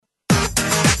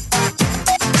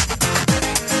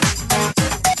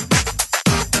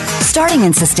Starting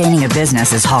and sustaining a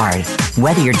business is hard,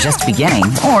 whether you're just beginning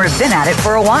or have been at it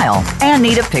for a while and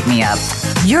need a pick-me-up.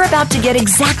 You're about to get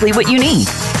exactly what you need.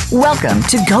 Welcome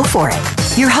to Go For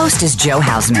It. Your host is Joe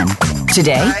Hausman.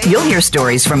 Today, you'll hear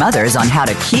stories from others on how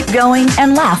to keep going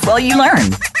and laugh while you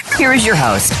learn. Here is your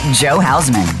host, Joe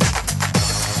Hausman.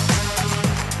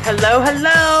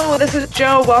 Hello. This is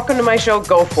Joe. Welcome to my show,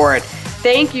 Go For It.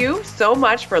 Thank you so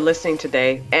much for listening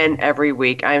today and every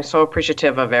week. I am so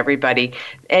appreciative of everybody.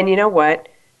 And you know what?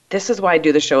 This is why I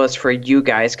do the show, is for you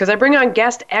guys, because I bring on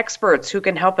guest experts who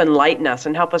can help enlighten us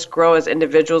and help us grow as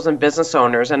individuals and business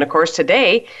owners. And of course,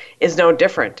 today is no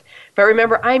different. But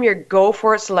remember, I'm your Go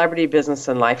For It celebrity business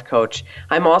and life coach.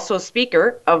 I'm also a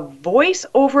speaker, a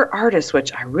voiceover artist,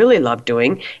 which I really love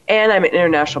doing, and I'm an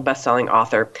international best-selling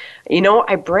author. You know,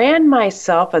 I brand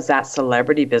myself as that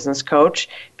celebrity business coach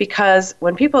because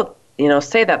when people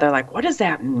say that, they're like, what does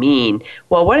that mean?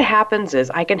 Well, what happens is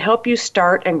I can help you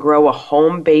start and grow a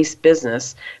home-based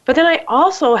business, but then I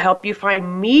also help you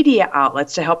find media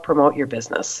outlets to help promote your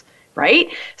business,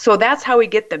 right? So that's how we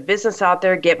get the business out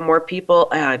there, get more people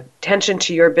attention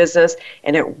to your business,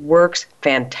 and it works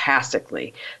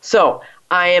fantastically. So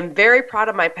I am very proud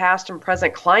of my past and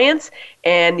present clients,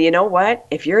 and you know what?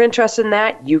 If you're interested in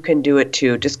that, you can do it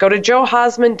too. Just go to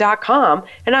joehausman.com,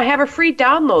 and I have a free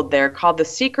download there called The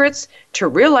Secrets to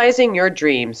Realizing Your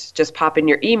Dreams. Just pop in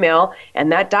your email,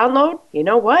 and that download, you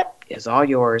know what, is all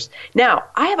yours. Now,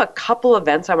 I have a couple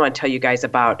events I want to tell you guys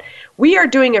about. We are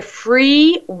doing a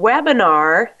free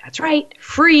webinar, that's right,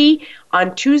 free,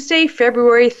 on Tuesday,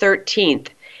 February 13th,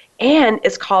 and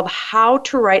it's called How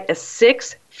to Write a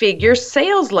Six-Figure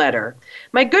Sales Letter.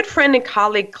 My good friend and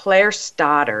colleague Claire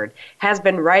Stoddard has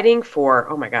been writing for,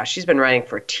 she's been writing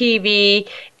for TV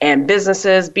and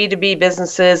businesses, B2B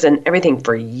businesses, and everything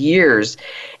for years.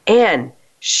 And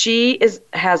she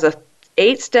has a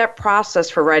 8-step process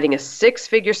for writing a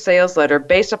 6-figure sales letter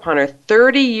based upon her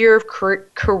 30-year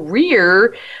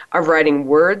career of writing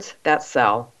words that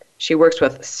sell. She works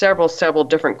with several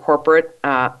different corporate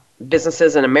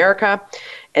businesses in America.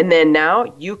 And then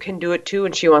now you can do it too,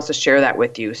 and she wants to share that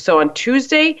with you. So on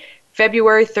Tuesday,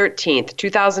 February 13th,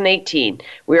 2018,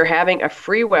 we are having a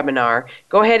free webinar.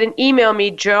 Go ahead and email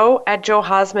me,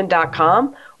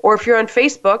 joe@joehausman.com, or if you're on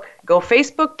Facebook, go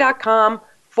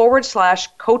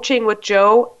facebook.com/coaching with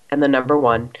Joe and the number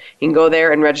 1. You can go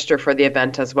there and register for the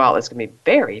event as well. It's going to be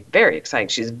very, very exciting.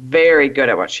 She's very good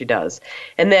at what she does.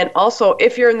 And then also,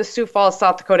 if you're in the Sioux Falls,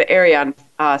 South Dakota area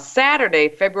on Saturday,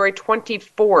 February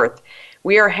 24th,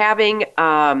 we are having,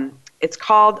 it's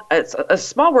a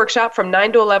small workshop from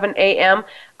 9 to 11 a.m.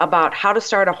 about how to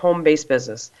start a home-based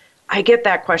business. I get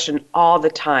that question all the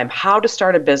time, how to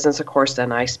start a business. Of course,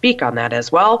 then I speak on that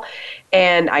as well,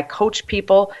 and I coach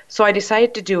people. So I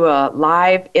decided to do a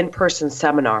live in-person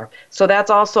seminar. So that's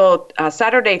also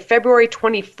Saturday, February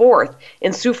 24th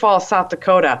in Sioux Falls, South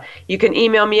Dakota. You can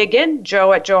email me again,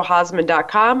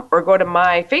 joe@joehausman.com, or go to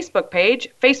my Facebook page,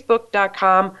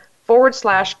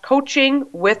 facebook.com/coaching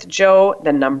with Joe,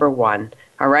 the number 1.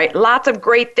 All right, lots of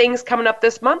great things coming up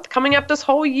this month, coming up this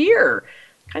whole year.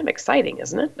 Kind of exciting,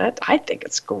 isn't it? I think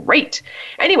it's great.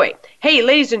 Anyway, hey,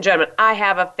 ladies and gentlemen, I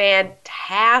have a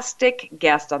fantastic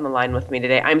guest on the line with me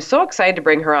today. I'm so excited to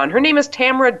bring her on. Her name is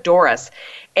Tamara Dorris,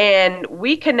 and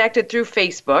we connected through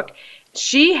Facebook.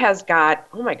 She has got,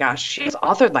 she has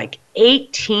authored like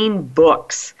 18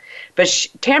 books. But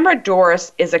Tamara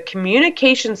Dorris is a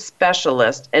communication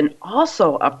specialist and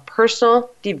also a personal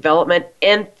development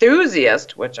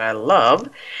enthusiast, which I love.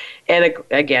 And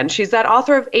again, she's that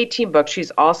author of 18 books.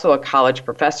 She's also a college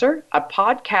professor, a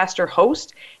podcaster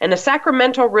host, and a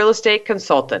Sacramento real estate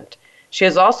consultant. She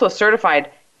is also a certified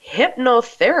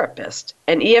hypnotherapist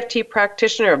and EFT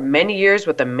practitioner of many years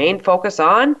with a main focus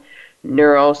on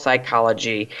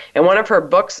neuropsychology. And one of her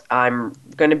books I'm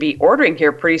going to be ordering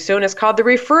here pretty soon is called The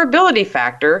Referability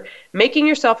Factor, Making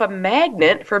Yourself a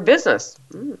Magnet for Business.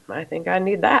 I think I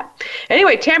need that.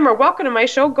 Anyway, Tamara, welcome to my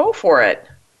show. Go for it.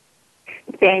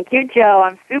 Thank you, Joe.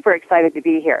 I'm super excited to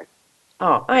be here.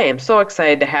 Oh, I am so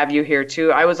excited to have you here, too.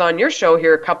 I was on your show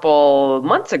here a couple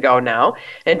months ago now,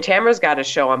 and Tamara's got a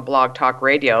show on Blog Talk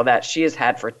Radio that she has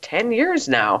had for 10 years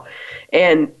now.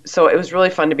 And so it was really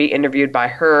fun to be interviewed by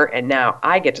her, and now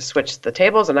I get to switch the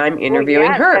tables, and I'm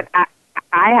interviewing her.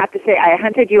 I have to say, I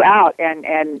hunted you out, and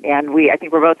I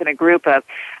think we're both in a group of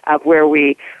where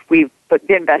we've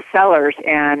been bestsellers,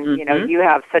 and you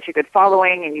have such a good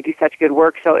following, and you do such good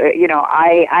work. So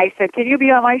I said, can you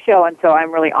be on my show? And so I'm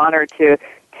really honored to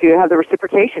have the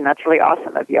reciprocation. That's really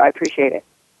awesome of you. I appreciate it.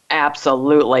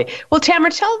 Absolutely. Well,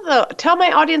 Tamara, tell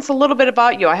my audience a little bit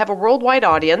about you. I have a worldwide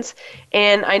audience,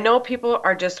 and I know people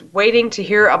are just waiting to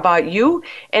hear about you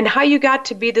and how you got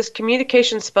to be this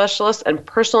communication specialist and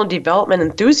personal development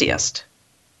enthusiast.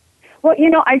 Well,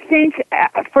 I think,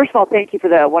 first of all, thank you for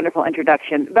the wonderful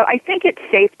introduction. But I think it's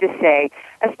safe to say,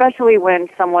 especially when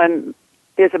someone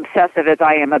is obsessive as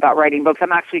I am about writing books.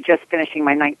 I'm actually just finishing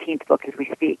my 19th book as we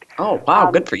speak. Oh, wow.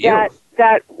 Good for you.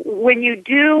 That when you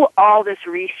do all this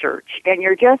research and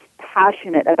you're just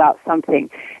passionate about something,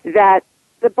 that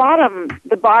the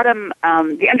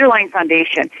underlying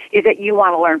foundation is that you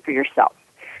want to learn for yourself.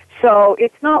 So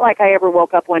it's not like I ever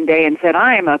woke up one day and said,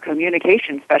 I am a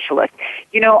communication specialist.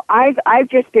 I've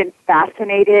just been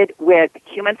fascinated with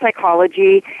human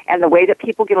psychology and the way that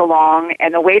people get along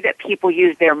and the way that people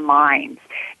use their minds.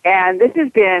 And this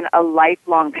has been a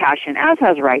lifelong passion, as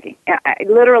has writing.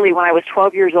 Literally, when I was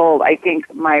 12 years old, I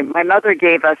think my mother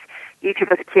gave us, each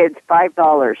of us kids,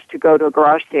 $5 to go to a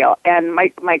garage sale. And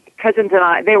my cousins and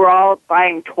I, they were all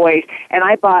buying toys, and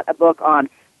I bought a book on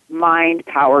mind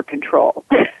power control.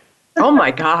 Oh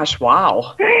my gosh!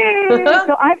 Wow.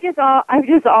 So I've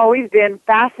just always been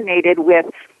fascinated with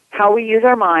how we use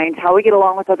our minds, how we get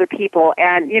along with other people,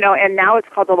 and now it's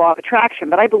called the law of attraction.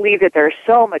 But I believe that there's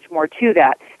so much more to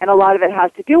that, and a lot of it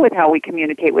has to do with how we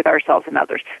communicate with ourselves and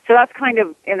others. So that's kind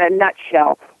of, in a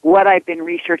nutshell, what I've been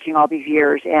researching all these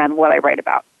years and what I write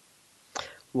about.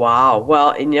 Wow. Well,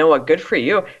 and you know what? Good for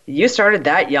you. You started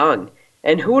that young.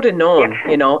 And who would have known,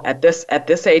 at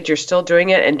this age, you're still doing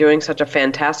it and doing such a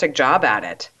fantastic job at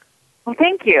it. Well,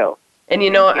 thank you. And,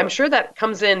 I'm sure that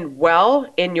comes in well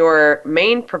in your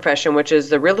main profession, which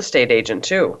is the real estate agent,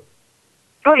 too.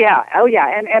 Oh, yeah.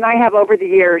 And I have, over the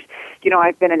years,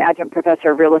 I've been an adjunct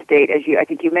professor of real estate, as I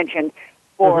think you mentioned,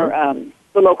 for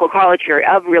the local college here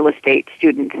of real estate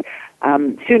students,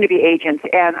 soon to be agents.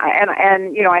 And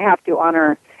I have to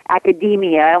honor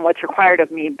academia and what's required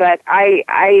of me, but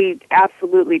I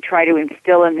absolutely try to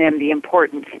instill in them the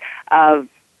importance of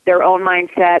their own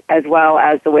mindset as well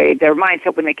as the way their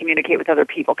mindset when they communicate with other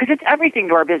people, because it's everything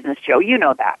to our business, Joe. You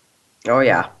know that. Oh,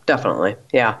 yeah, definitely.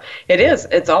 Yeah, it is.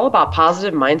 It's all about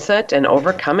positive mindset and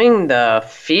overcoming the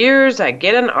fears that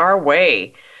get in our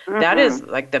way. Mm-hmm. That is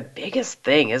like the biggest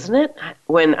thing, isn't it?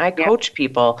 When I coach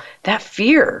people, that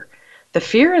fear. The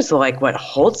fear is like what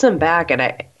holds them back, and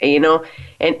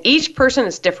and each person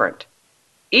is different.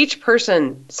 Each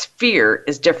person's fear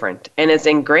is different, and it's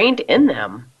ingrained in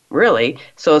them, really.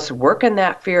 So it's working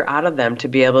that fear out of them to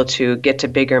be able to get to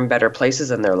bigger and better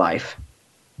places in their life.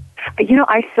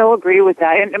 I so agree with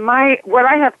that. And what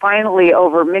I have finally,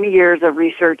 over many years of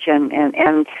research and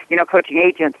coaching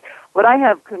agents, what I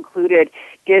have concluded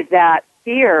is that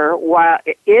fear, while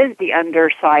it is the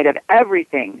underside of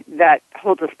everything that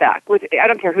holds us back, I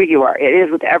don't care who you are, it is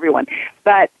with everyone,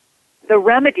 but the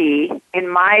remedy, in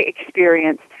my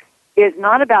experience, is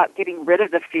not about getting rid of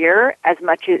the fear as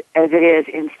much as it is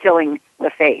instilling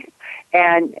the faith.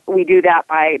 And we do that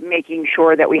by making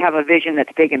sure that we have a vision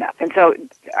that's big enough. And so,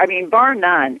 bar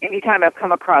none, anytime I've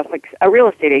come across like a real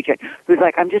estate agent who's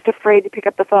like, I'm just afraid to pick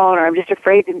up the phone, or I'm just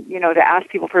afraid to ask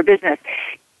people for business,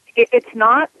 it's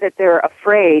not that they're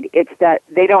afraid, it's that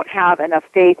they don't have enough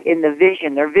faith in the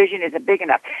vision. Their vision isn't big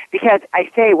enough. Because I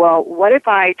say, well, what if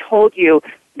I told you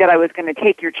that I was going to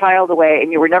take your child away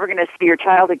and you were never going to see your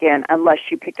child again unless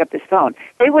you picked up this phone?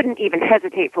 They wouldn't even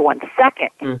hesitate for 1 second.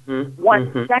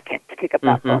 One second to pick up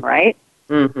that phone, right?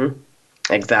 Mm-hmm.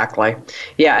 Exactly.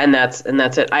 Yeah, and that's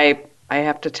it. I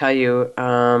have to tell you,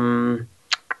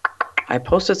 I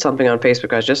posted something on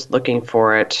Facebook. I was just looking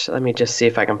for it. Let me just see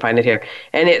if I can find it here.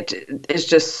 And it is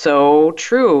just so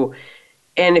true.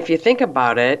 And if you think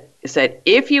about it, it said,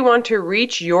 if you want to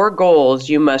reach your goals,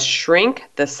 you must shrink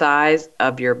the size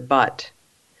of your butt.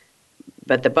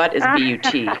 But the butt is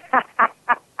B-U-T.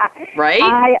 Right?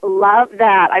 I love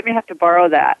that. I may have to borrow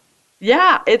that.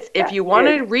 Yeah. If you want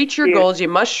to reach your goals, you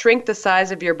must shrink the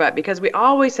size of your butt. Because we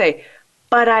always say,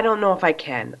 but I don't know if I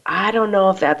can. I don't know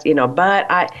if that's,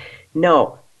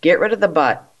 No, get rid of the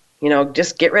butt.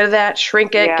 Just get rid of that,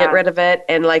 shrink it, get rid of it.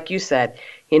 And like you said,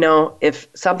 if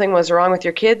something was wrong with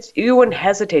your kids, you wouldn't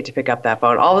hesitate to pick up that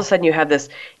phone. All of a sudden you have this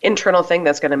internal thing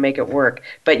that's going to make it work.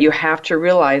 But you have to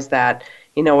realize that,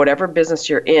 whatever business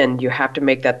you're in, you have to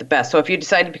make that the best. So if you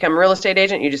decide to become a real estate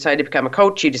agent, you decide to become a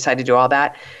coach, you decide to do all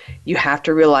that, you have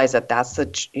to realize that that's the,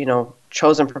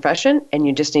 chosen profession, and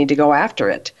you just need to go after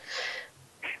it.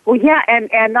 Well, yeah,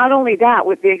 and not only that,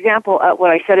 with the example of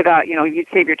what I said about, you'd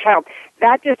save your child,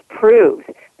 that just proves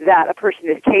that a person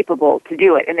is capable to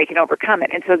do it and they can overcome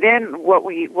it. And so then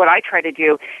what I try to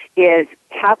do is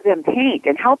have them paint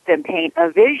and help them paint a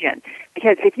vision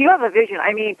Because if you have a vision,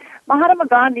 I mean, Mahatma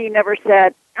Gandhi never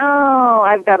said, "Oh,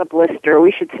 I've got a blister.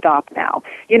 We should stop now."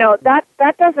 You know, that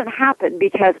doesn't happen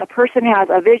because a person has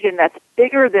a vision that's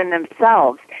bigger than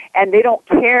themselves, and they don't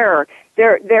care.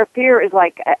 Their fear is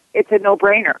like, it's a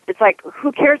no-brainer. It's like,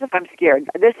 who cares if I'm scared?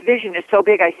 This vision is so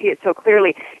big. I see it so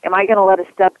clearly. Am I going to let a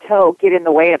stub toe get in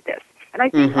the way of this? And I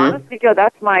think, honestly, Joe,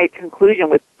 that's my conclusion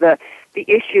with the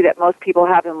issue that most people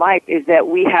have in life is that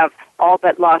we have all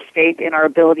but lost faith in our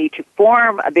ability to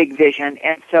form a big vision,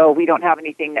 and so we don't have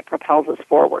anything that propels us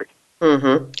forward.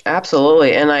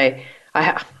 Absolutely. And I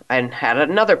had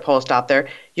another post out there.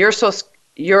 You're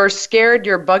scared,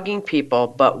 you're bugging people,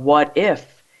 but what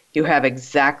if you have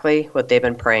exactly what they've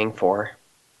been praying for?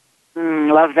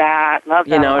 Love that. Love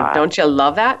that. You know, don't you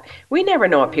love that? We never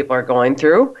know what people are going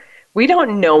through. We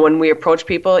don't know when we approach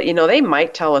people. You know, they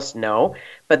might tell us no,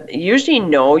 but usually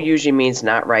no usually means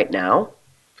not right now.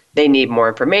 They need more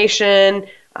information.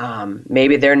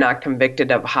 Maybe they're not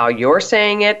convicted of how you're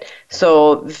saying it.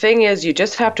 So the thing is, you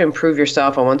just have to improve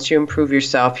yourself. And once you improve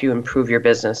yourself, you improve your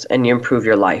business and you improve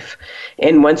your life.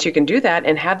 And once you can do that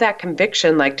and have that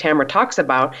conviction like Tamara talks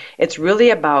about, it's really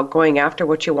about going after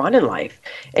what you want in life.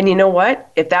 And you know what?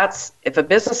 If a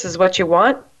business is what you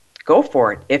want, go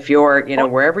for it. If you're,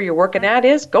 wherever you're working at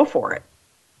is, go for it.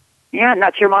 Yeah, and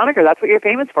that's your moniker. That's what you're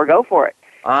famous for. Go for it.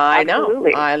 I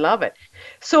Absolutely. know. I love it.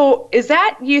 So is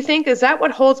that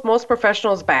what holds most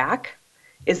professionals back?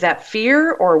 Is that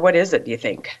fear, or what is it, do you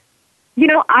think? You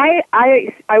know, I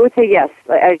would say yes,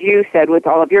 as you said with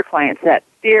all of your clients, that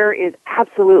fear is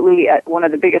absolutely one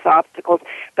of the biggest obstacles.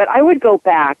 But I would go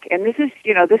back, and this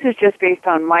is just based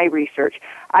on my research.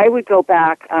 I would go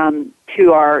back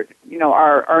to our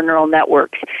neural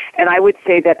networks, and I would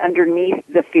say that underneath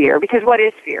the fear, because what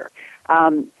is fear?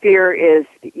 Fear is,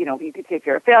 you could say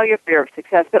fear of failure, fear of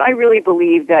success, but I really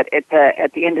believe that at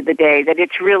the end of the day, that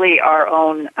it's really our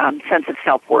own sense of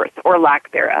self-worth or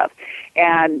lack thereof.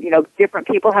 And, different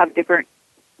people have different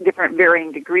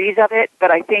varying degrees of it,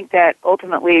 but I think that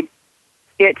ultimately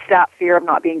it's that fear of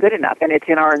not being good enough, and it's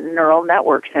in our neural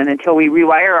networks. And until we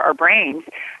rewire our brains,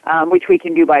 which we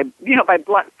can do by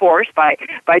blunt force, by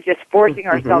just forcing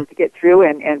ourselves to get through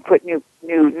and put new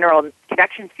neural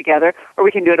connections together, or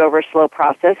we can do it over a slow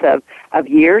process of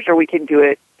years, or we can do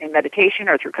it in meditation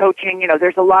or through coaching.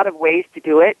 There's a lot of ways to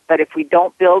do it, but if we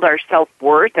don't build our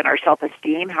self-worth and our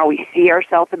self-esteem, how we see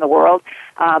ourselves in the world,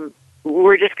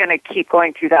 we're just going to keep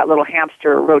going through that little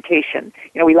hamster rotation.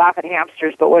 We laugh at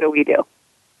hamsters, but what do we do?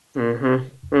 And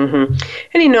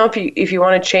if you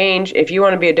want to change, if you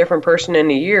want to be a different person in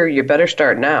a year, you better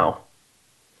start now.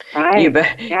 Right. You're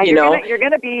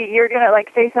gonna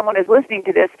like say someone is listening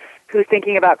to this who's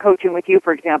thinking about coaching with you,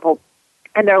 for example,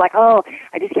 and they're like, "Oh,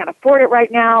 I just can't afford it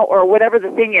right now," or whatever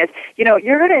the thing is.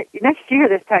 You're gonna next year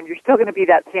this time you're still gonna be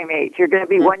that same age. You're gonna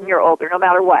be 1 year older, no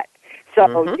matter what.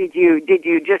 So did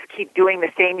you just keep doing the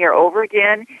same year over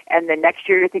again, and then next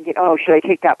year you're thinking, oh, should I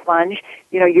take that plunge?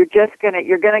 You're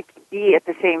gonna be at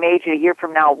the same age a year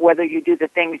from now, whether you do the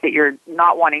things that you're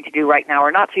not wanting to do right now or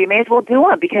not. So you may as well do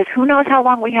them, because who knows how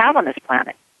long we have on this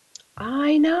planet.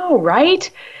 I know,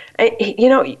 right?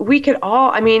 We could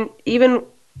all.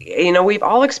 We've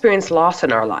all experienced loss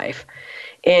in our life.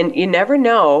 And you never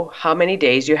know how many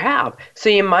days you have. So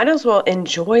you might as well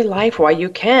enjoy life while you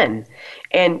can.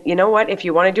 And you know what? If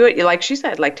you want to do it, like she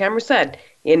said, like Tamara said,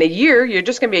 in a year, you're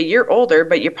just going to be a year older,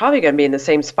 but you're probably going to be in the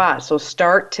same spot. So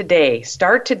start today.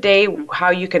 Start today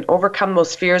how you can overcome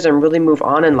those fears and really move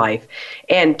on in life.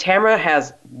 And Tamara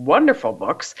has wonderful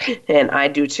books, and I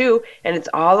do too, and it's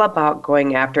all about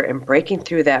going after and breaking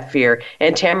through that fear.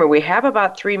 And Tamara, we have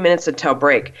about 3 minutes until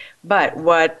break, but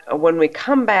when we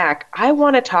come back, I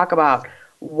want to talk about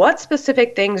what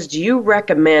specific things do you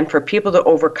recommend for people to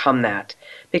overcome that?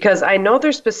 Because I know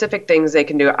there's specific things they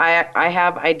can do. I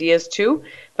have ideas too,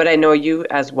 but I know you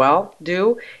as well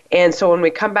do. And so when we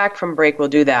come back from break, we'll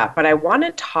do that. But I want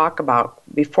to talk about,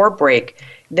 before break,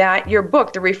 that your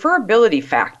book, The Referability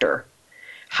Factor,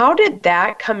 how did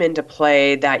that come into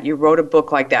play that you wrote a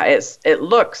book like that? It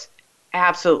looks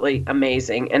absolutely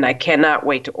amazing, and I cannot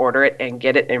wait to order it and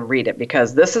get it and read it,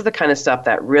 because this is the kind of stuff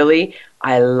that really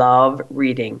I love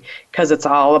reading, because it's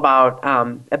all about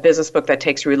a business book that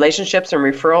takes relationships and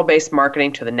referral-based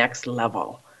marketing to the next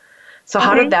level. So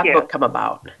how did that book come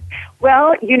about?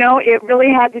 Well, it really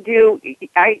had to do,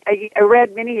 I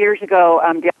read many years ago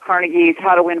Dale Carnegie's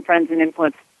How to Win Friends and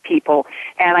Influence People,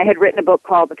 and I had written a book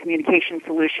called The Communication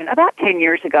Solution about 10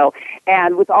 years ago.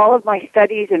 And with all of my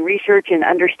studies and research and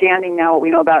understanding now what we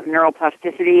know about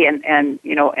neuroplasticity and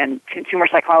consumer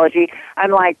psychology, I'm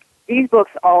like, these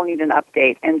books all need an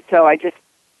update. And so I just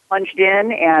plunged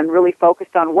in and really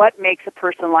focused on what makes a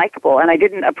person likable. And I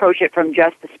didn't approach it from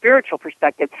just the spiritual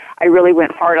perspective. I really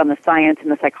went hard on the science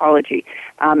and the psychology.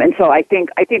 And so I think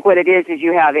what it is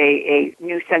you have a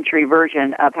new century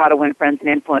version of how to win friends and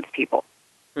influence people.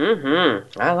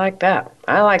 I like that.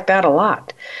 I like that a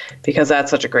lot because that's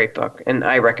such a great book, and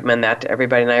I recommend that to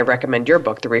everybody. And I recommend your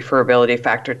book, The Referability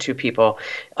Factor, to people.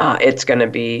 It's going to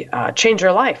be change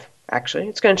your life. Actually,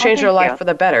 it's going to change your life for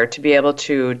the better to be able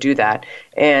to do that.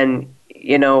 And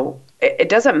it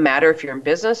doesn't matter if you're in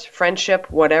business, friendship,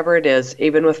 whatever it is,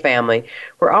 even with family.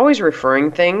 We're always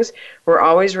referring things. We're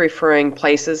always referring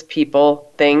places, people,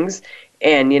 things.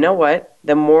 And you know what?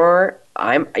 The more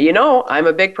I'm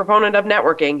a big proponent of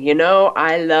networking.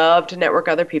 I love to network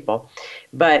other people.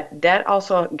 But that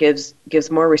also gives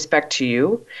more respect to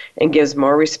you and gives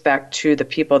more respect to the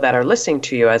people that are listening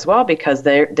to you as well, because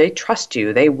they trust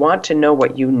you. They want to know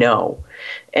what you know.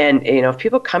 And, if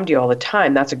people come to you all the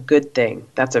time, that's a good thing.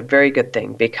 That's a very good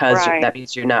thing, because that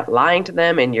means you're not lying to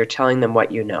them and you're telling them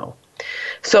what you know.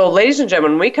 So, ladies and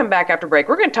gentlemen, when we come back after break,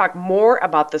 we're going to talk more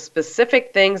about the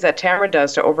specific things that Tamara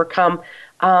does to overcome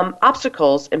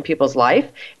obstacles in people's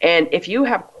life. And if you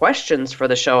have questions for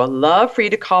the show, I'd love for you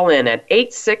to call in at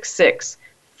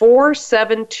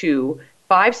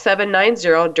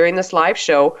 866-472-5790 during this live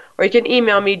show, or you can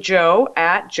email me,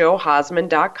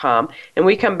 joe@joehosman.com. And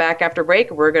we come back after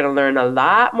break. We're going to learn a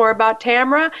lot more about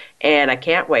Tamara, and I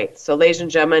can't wait. So, ladies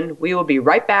and gentlemen, we will be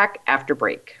right back after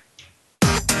break.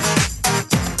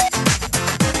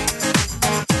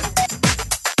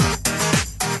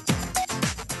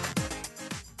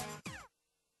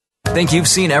 Think you've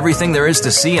seen everything there is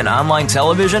to see in online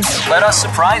television? Let us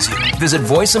surprise you. Visit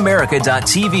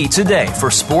voiceamerica.tv today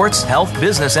for sports, health,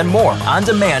 business, and more on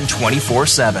demand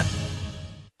 24/7.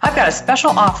 I've got a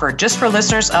special offer just for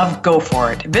listeners of Go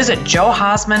For It. Visit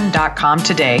joehosman.com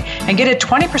today and get a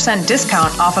 20%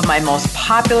 discount off of my most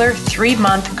popular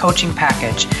 3-month coaching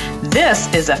package. This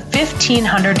is a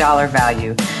 $1,500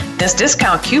 value. This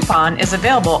discount coupon is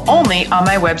available only on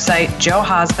my website,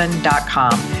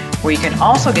 joehosman.com, where you can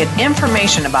also get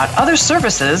information about other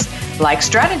services like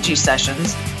strategy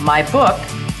sessions, my book,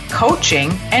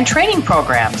 coaching, and training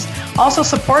programs. Also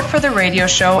support for the radio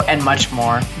show and much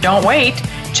more. Don't wait.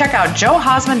 Check out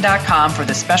joehosman.com for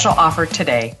the special offer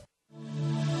today.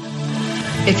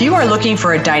 If you are looking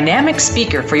for a dynamic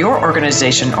speaker for your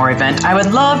organization or event, I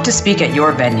would love to speak at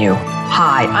your venue.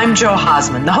 Hi, I'm Joe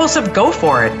Hosman, the host of Go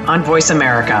For It on Voice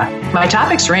America. My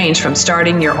topics range from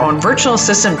starting your own virtual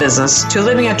assistant business to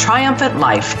living a triumphant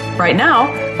life. Right now,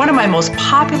 one of my most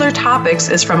popular topics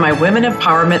is from my Women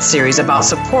Empowerment series about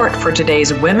support for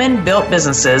today's women-built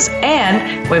businesses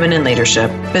and women in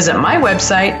leadership. Visit my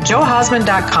website,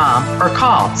 joehosman.com, or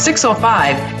call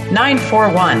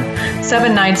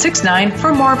 605-941-7969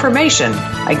 for more information.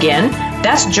 Again,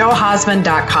 that's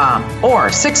joehosman.com or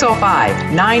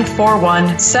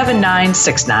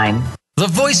 605-941-7969. The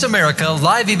Voice America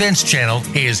Live Events channel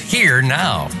is here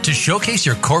now to showcase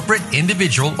your corporate,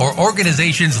 individual, or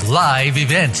organization's live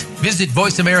event. Visit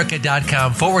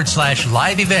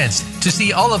voiceamerica.com/live events to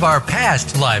see all of our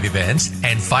past live events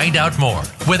and find out more.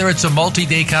 Whether it's a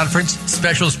multi-day conference,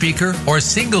 special speaker, or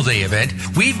single-day event,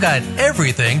 we've got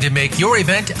everything to make your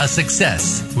event a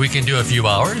success. We can do a few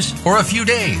hours or a few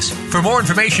days. For more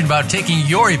information about taking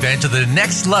your event to the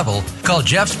next level, call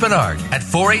Jeff Spinard at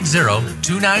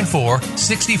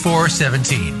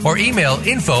 480-294-6417 or email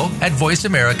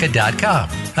info@voiceamerica.com.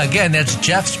 Again, that's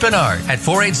Jeff Spinard at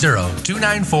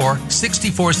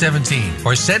 480-294-6417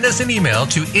 or send us an email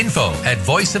to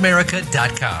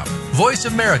info@voiceamerica.com. Voice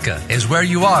America is where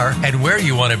you are and where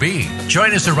you want to be.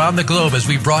 Join us around the globe as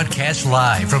we broadcast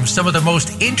live from some of the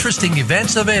most interesting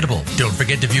events available. Don't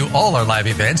forget to view all our live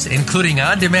events, including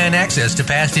on-demand access to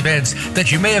past events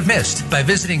that you may have missed by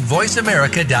visiting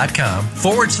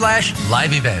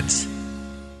voiceamerica.com/live events.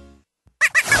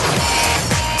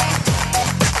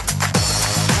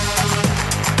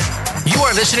 You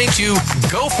are listening to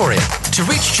Go For It. To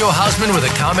reach Joe Hausman with a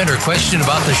comment or question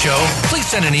about the show, please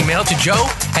send an email to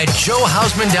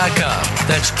joe@joehausman.com.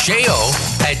 That's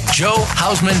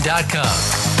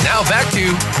joe@joehausman.com. Now back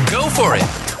to Go For It.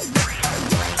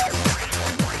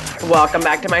 Welcome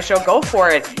back to my show, Go For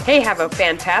It. Hey, have a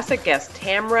fantastic guest,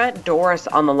 Tamara Dorris,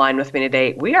 on the line with me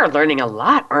today. We are learning a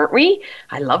lot, aren't we?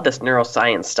 I love this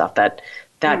neuroscience stuff. That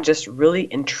just really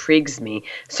intrigues me.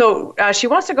 So she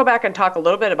wants to go back and talk a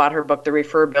little bit about her book, The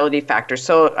Referability Factor.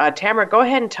 So Tamara, go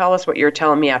ahead and tell us what you're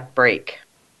telling me at break.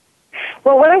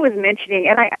 Well, what I was mentioning,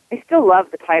 and I still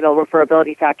love the title,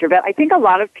 Referability Factor, but I think a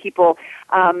lot of people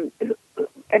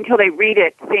until they read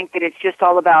it, think that it's just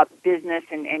all about business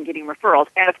and getting referrals.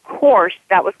 And of course,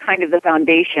 that was kind of the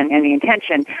foundation and the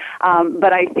intention.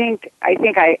 But I think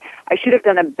I should have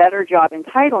done a better job in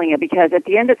titling it, because at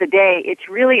the end of the day, it's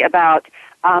really about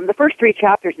the first 3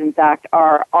 chapters, in fact,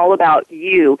 are all about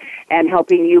you and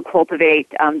helping you cultivate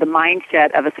the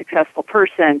mindset of a successful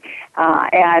person,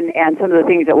 and some of the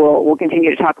things that we'll continue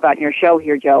to talk about in your show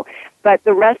here, Joe. But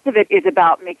the rest of it is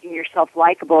about making yourself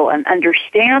likable and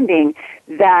understanding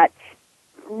that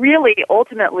really,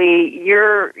 ultimately,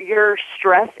 your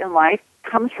stress in life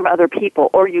comes from other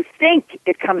people, or you think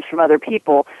it comes from other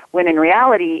people, when in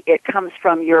reality it comes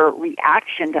from your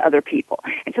reaction to other people.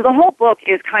 And so the whole book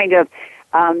is kind of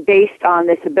based on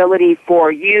this ability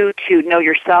for you to know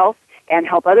yourself and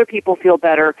help other people feel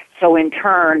better, so in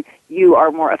turn you are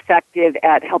more effective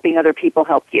at helping other people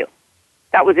help you.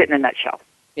 That was it in a nutshell.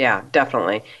 Yeah,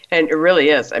 definitely. And it really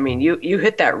is. I mean, you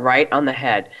hit that right on the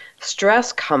head.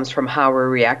 Stress comes from how we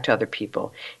react to other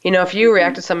people. You know, if you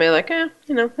react to somebody like,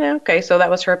 okay, so that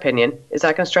was her opinion. Is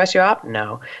that going to stress you out?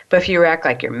 No. But if you react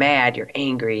like you're mad, you're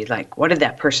angry, like, what did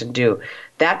that person do?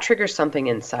 That triggers something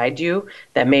inside you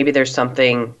that maybe there's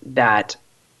something that,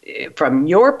 from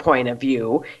your point of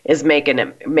view, is making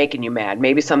you mad.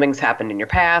 Maybe something's happened in your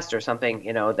past, or something,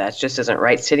 that just isn't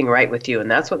right, sitting right with you, and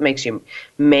that's what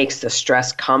makes the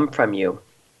stress come from you.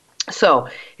 So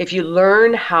if you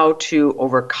learn how to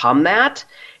overcome that,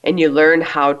 and you learn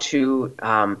how to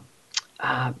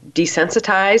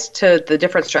desensitize to the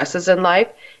different stresses in life,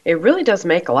 it really does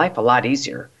make life a lot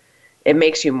easier. It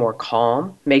makes you more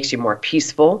calm, makes you more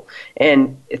peaceful,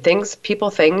 and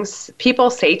people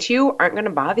say to you aren't going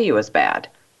to bother you as bad.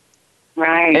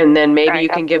 Right. And then maybe right, you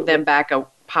can give them back a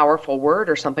powerful word,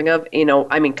 or something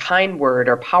kind word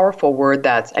or powerful word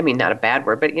that's, not a bad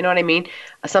word, but you know what I mean?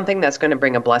 Something that's going to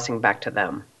bring a blessing back to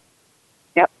them.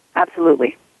 Yep,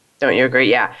 absolutely. Don't you agree?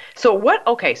 Yeah. So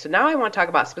now I want to talk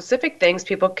about specific things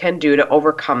people can do to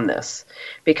overcome this,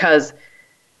 because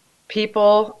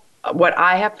what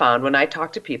I have found when I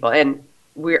talk to people, and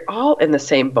we're all in the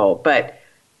same boat, but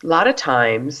a lot of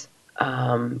times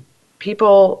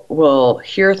people will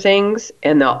hear things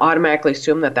and they'll automatically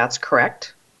assume that that's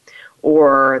correct,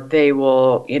 or they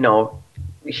will,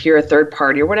 hear a third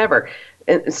party or whatever,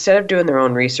 instead of doing their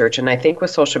own research. And I think with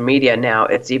social media now,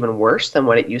 it's even worse than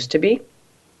what it used to be.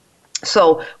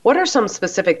 So what are some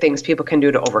specific things people can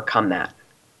do to overcome that?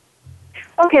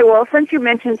 Okay, well, since you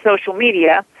mentioned social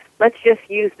media, let's just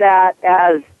use that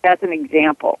as an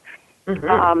example.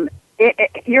 Mm-hmm.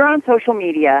 You're on social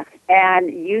media and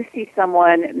you see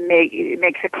someone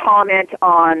makes a comment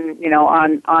on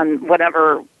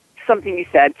whatever, something you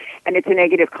said, and it's a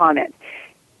negative comment.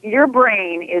 Your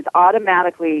brain is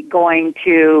automatically going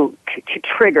to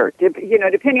trigger,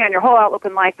 depending on your whole outlook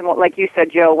in life and what, like you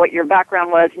said, Joe, what your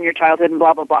background was in your childhood and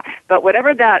blah, blah, blah. But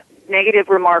whatever that negative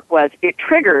remark was, it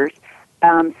triggers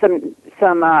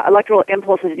some electrical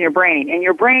impulses in your brain, and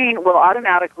your brain will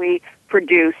automatically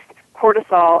produce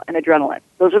cortisol and adrenaline.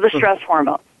 Those are the stress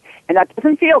hormones, and that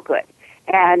doesn't feel good,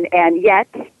 and yet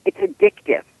it's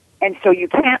addictive. And so you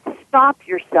can't stop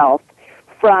yourself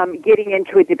from getting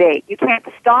into a debate. You can't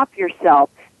stop yourself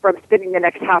from spending the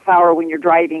next half hour when you're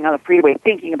driving on the freeway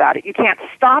thinking about it. You can't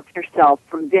stop yourself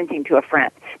from venting to a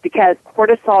friend, because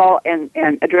cortisol and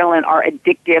adrenaline are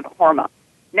addictive hormones.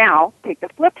 Now, take the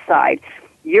flip side.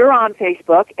 You're on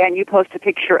Facebook and you post a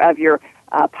picture of your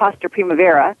pasta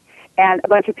primavera, and a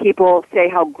bunch of people say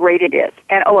how great it is,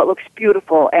 and it looks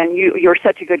beautiful, and you're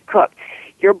such a good cook.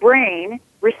 Your brain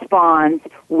responds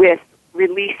with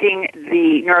releasing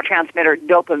the neurotransmitter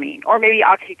dopamine, or maybe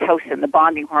oxytocin, the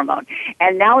bonding hormone,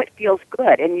 and now it feels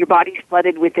good, and your body's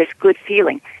flooded with this good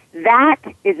feeling. That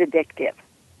is addictive.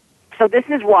 So this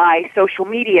is why social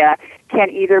media can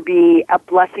either be a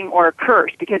blessing or a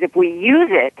curse, because if we use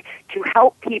it to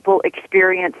help people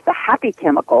experience the happy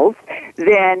chemicals,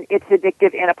 then it's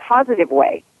addictive in a positive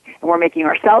way. And we're making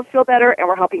ourselves feel better, and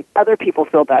we're helping other people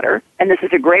feel better. And this is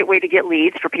a great way to get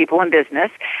leads for people in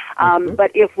business.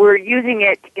 But if we're using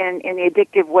it in the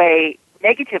addictive way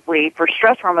negatively for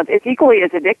stress hormones, it's equally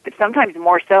as addictive, sometimes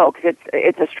more so, because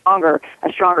it's a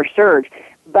stronger surge.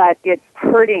 But it's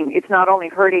hurting. It's not only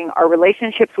hurting our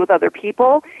relationships with other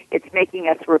people, it's making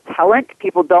us repellent.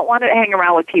 People don't want to hang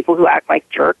around with people who act like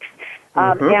jerks.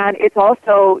 And it's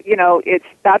also, it's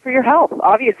bad for your health.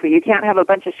 Obviously, you can't have a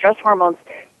bunch of stress hormones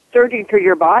surging through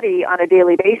your body on a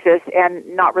daily basis and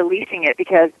not releasing it,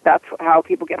 because that's how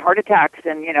people get heart attacks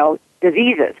and,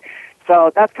 diseases.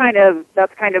 So that's kind of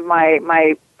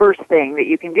my first thing that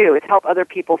you can do, is help other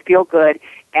people feel good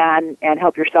and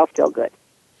help yourself feel good.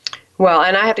 Well,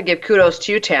 and I have to give kudos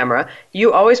to you, Tamara.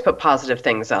 You always put positive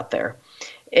things out there.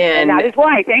 And that is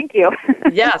why. Thank you.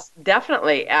 Yes,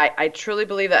 definitely. I truly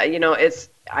believe that,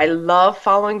 I love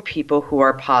following people who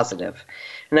are positive.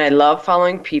 And I love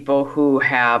following people who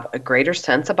have a greater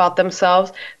sense about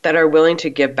themselves, that are willing to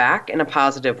give back in a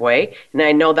positive way. And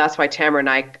I know that's why Tamara and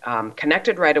I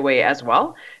connected right away as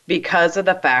well, because of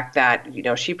the fact that,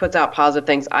 she puts out positive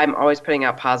things. I'm always putting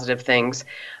out positive things.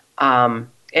 And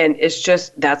it's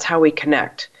just, that's how we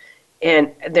connect.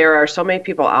 And there are so many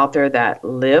people out there that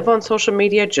live on social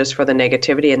media just for the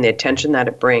negativity and the attention that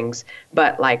it brings.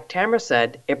 But like Tamara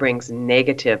said, it brings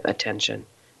negative attention.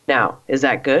 Now, is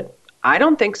that good? I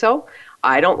don't think so.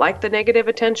 I don't like the negative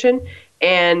attention,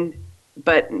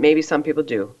 but maybe some people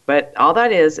do. But all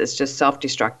that is just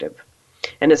self-destructive.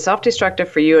 And it's self-destructive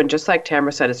for you, and just like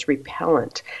Tamara said, it's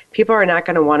repellent. People are not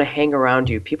going to want to hang around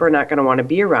you. People are not going to want to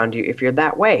be around you if you're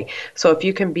that way. So if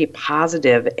you can be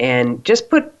positive and just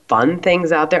put fun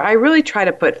things out there. I really try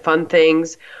to put fun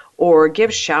things or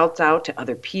give shouts out to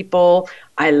other people.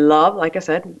 I love, like I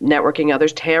said, networking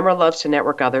others. Tamara loves to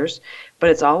network others, but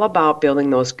it's all about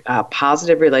building those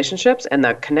positive relationships and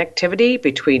the connectivity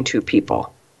between two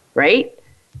people, right?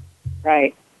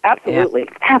 Right. Absolutely.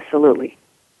 Yeah. Absolutely.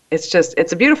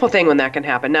 It's a beautiful thing when that can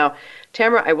happen. Now,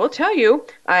 Tamara, I will tell you,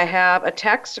 I have a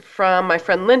text from my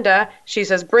friend Linda. She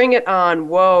says, bring it on.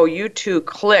 Whoa, you two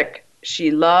click.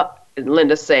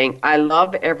 Linda's saying, I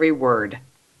love every word.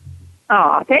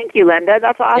 Oh, thank you, Linda.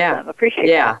 That's awesome. Yeah. Appreciate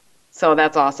that. Yeah. So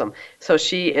that's awesome. So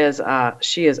she is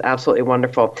absolutely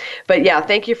wonderful. But yeah,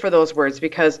 thank you for those words,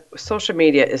 because social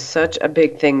media is such a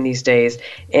big thing these days,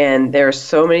 and there are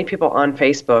so many people on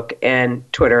Facebook and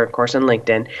Twitter, of course, and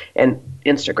LinkedIn and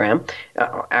Instagram,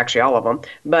 actually all of them.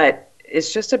 But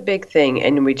it's just a big thing,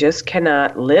 and we just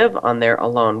cannot live on there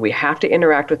alone. We have to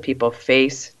interact with people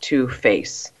face to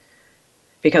face.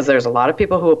 Because there's a lot of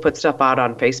people who will put stuff out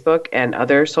on Facebook and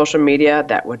other social media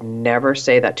that would never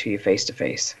say that to you face to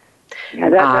face. Yeah,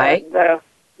 the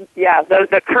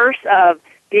curse of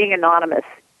being anonymous.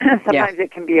 Sometimes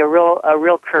it can be a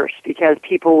real curse, because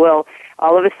people will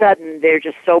all of a sudden, they're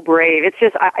just so brave. It's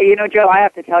just, Joe, I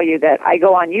have to tell you that I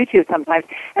go on YouTube sometimes,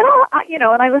 and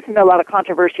and I listen to a lot of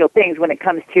controversial things when it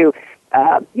comes to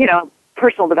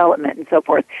personal development and so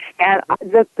forth. And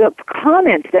the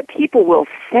comments that people will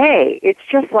say, it's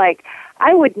just like,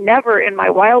 I would never in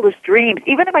my wildest dreams,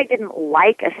 even if I didn't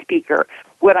like a speaker,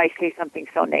 would I say something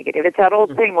so negative. It's that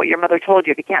old thing, what your mother told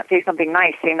you, if you can't say something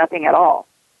nice, say nothing at all.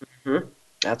 Mm-hmm.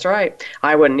 That's right.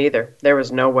 I wouldn't either. There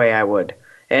was no way I would.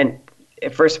 And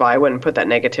first of all, I wouldn't put that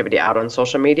negativity out on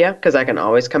social media, because I can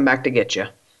always come back to get you,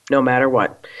 no matter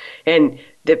what. And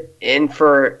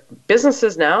for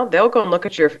businesses now, they'll go and look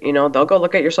at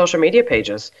your social media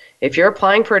pages. If you're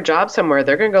applying for a job somewhere,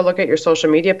 they're going to go look at your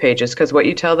social media pages, because what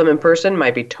you tell them in person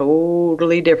might be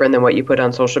totally different than what you put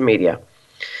on social media.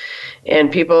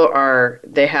 And people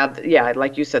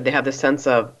like you said, they have the sense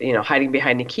of, hiding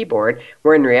behind a keyboard,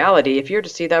 where in reality, if you're to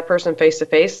see that person face to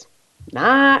face,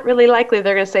 not really likely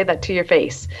they're going to say that to your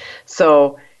face.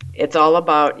 So it's all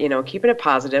about, keeping it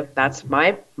positive. That's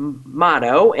my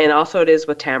motto, and also it is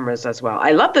with Tamara's as well.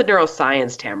 I love the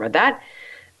neuroscience, Tamara.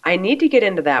 I need to get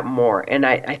into that more, and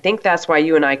I think that's why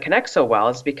you and I connect so well,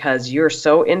 is because you're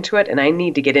so into it, and I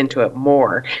need to get into it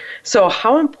more. So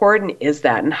how important is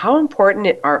that, and how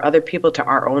important are other people to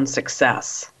our own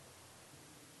success?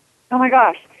 Oh my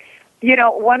gosh.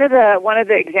 One of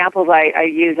the examples I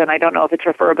use, and I don't know if it's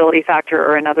Referability Factor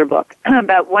or another book,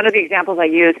 but one of the examples I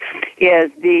use is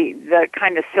the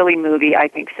kind of silly movie, I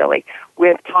think silly,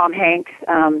 with Tom Hanks.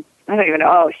 I don't even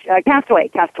know. Castaway.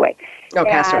 Oh,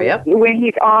 Castaway, yep. When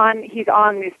he's on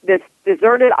this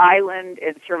deserted island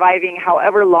and surviving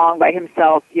however long by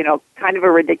himself, kind of a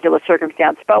ridiculous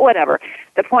circumstance, but whatever.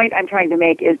 The point I'm trying to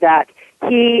make is that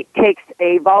he takes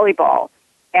a volleyball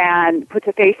and puts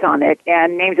a face on it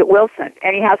and names it Wilson,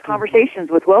 and he has conversations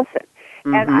with Wilson.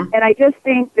 Mm-hmm. And I just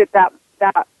think that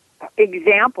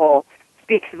example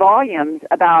speaks volumes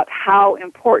about how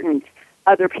important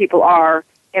other people are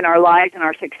in our lives and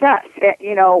our success.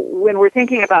 When we're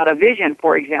thinking about a vision,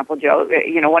 for example, Joe,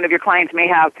 one of your clients may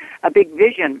have a big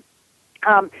vision.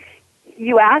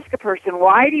 You ask a person,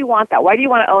 why do you want that? Why do you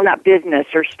want to own that business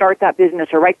or start that business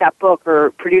or write that book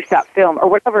or produce that film or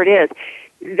whatever it is?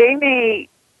 They may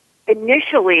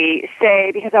initially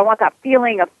say, because I want that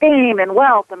feeling of fame and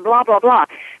wealth and blah, blah, blah.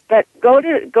 But go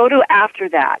to after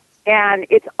that. And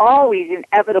it's always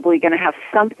inevitably going to have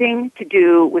something to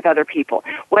do with other people.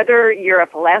 Whether you're a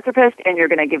philanthropist and you're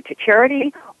going to give to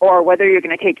charity, or whether you're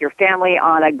going to take your family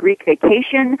on a Greek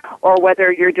vacation, or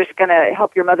whether you're just going to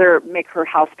help your mother make her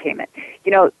house payment.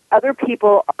 Other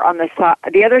people are on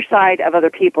the other side of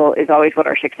other people is always what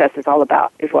our success is all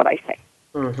about, is what I say.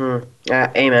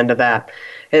 Amen to that.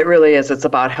 It really is. It's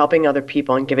about helping other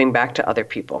people and giving back to other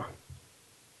people.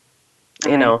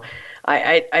 Right. You know,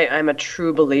 I'm a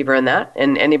true believer in that,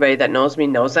 and anybody that knows me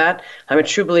knows that. I'm a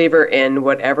true believer in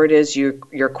whatever it is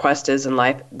your quest is in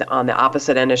life. On the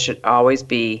opposite end, it should always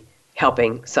be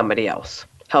helping somebody else.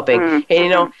 Helping. And, you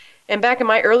know, and back in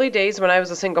my early days when I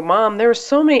was a single mom, there were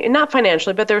so many, not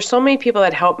financially, but there were so many people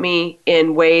that helped me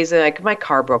in ways like if my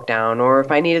car broke down or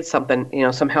if I needed something, you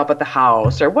know, some help at the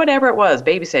house or whatever it was,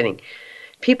 babysitting.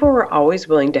 People were always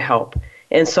willing to help.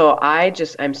 And so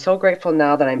I'm so grateful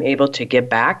now that I'm able to give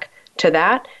back to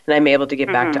that, and I'm able to give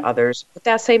back to others with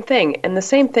that same thing. And the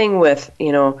same thing with,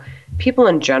 you know, people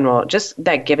in general, just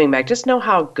that giving back, just know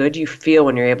how good you feel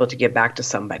when you're able to give back to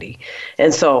somebody.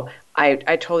 And so I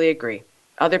totally agree.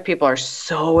 Other people are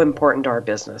so important to our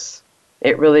business.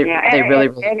 It really, they really.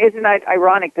 And isn't that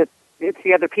ironic that it's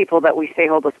the other people that we say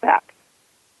hold us back?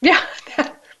 Yeah,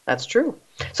 that's true.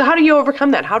 So how do you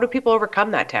overcome that? How do people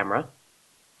overcome that, Tamara?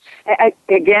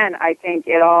 Again, I think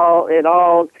it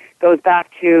all goes back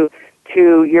to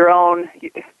your own.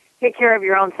 Take care of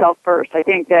your own self first. I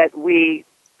think we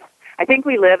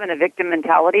live in a victim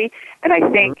mentality, and I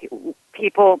think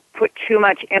people put too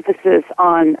much emphasis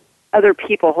on other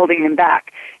people holding them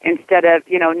back instead of,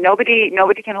 you know, nobody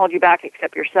can hold you back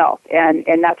except yourself, and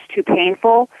that's too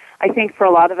painful, I think, for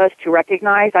a lot of us to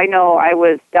recognize. I know I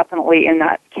was definitely in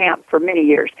that camp for many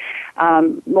years.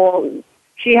 Well,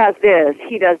 she has this,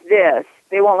 he does this,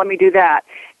 they won't let me do that.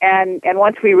 And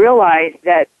once we realized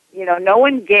that, you know, no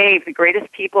one gave the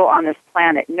greatest people on this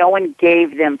planet, no one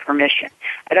gave them permission.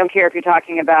 I don't care if you're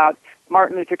talking about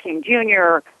Martin Luther King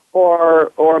Jr.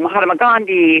 or Mahatma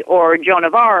Gandhi or Joan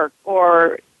of Arc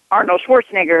or Arnold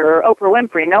Schwarzenegger or Oprah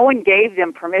Winfrey. No one gave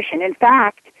them permission. In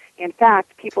fact,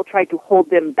 people tried to hold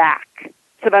them back.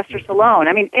 Sylvester Stallone,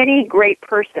 I mean, any great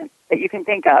person that you can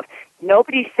think of,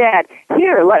 nobody said,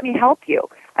 here, let me help you.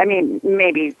 I mean,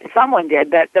 maybe someone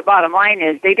did, but the bottom line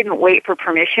is they didn't wait for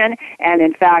permission, and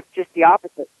in fact, just the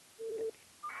opposite.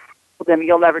 Them,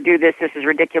 you'll never do this, this is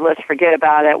ridiculous, forget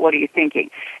about it, what are you thinking?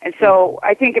 And so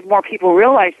I think if more people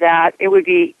realize that, it would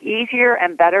be easier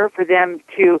and better for them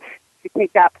to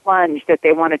take that plunge that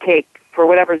they want to take for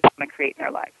whatever they want to create in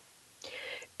their life.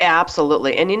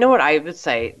 Absolutely. And you know what I would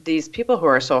say? These people who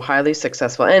are so highly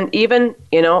successful, and even,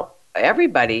 you know,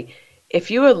 everybody,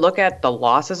 if you would look at the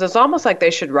losses, it's almost like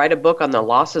they should write a book on the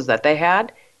losses that they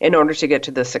had in order to get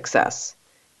to the success.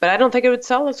 But I don't think it would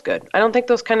sell as good. I don't think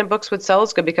those kind of books would sell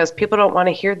as good because people don't want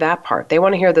to hear that part. They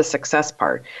want to hear the success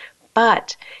part.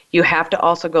 But you have to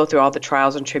also go through all the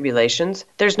trials and tribulations.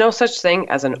 There's no such thing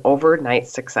as an overnight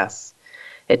success.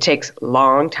 It takes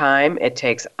long time. It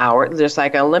takes hours, just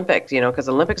like Olympics, you know, because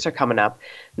Olympics are coming up.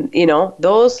 You know,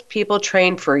 those people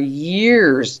train for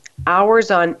years, hours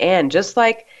on end, just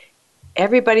like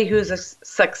everybody who's a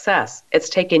success. It's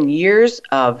taken years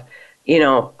of, you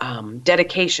know,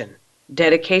 dedication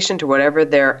to whatever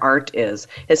their art is.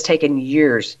 It's taken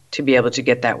years to be able to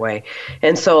get that way.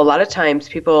 And so a lot of times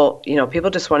people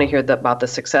just want to hear about the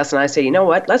success. And I say, you know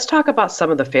what, let's talk about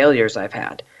some of the failures I've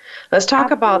had. Let's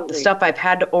talk about the stuff I've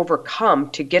had to overcome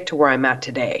to get to where I'm at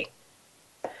today.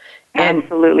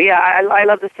 Absolutely. Yeah, I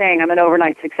love the saying, I'm an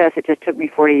overnight success. It just took me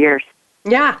 40 years.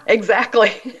 Yeah,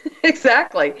 exactly.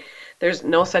 Exactly. There's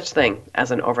no such thing as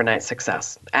an overnight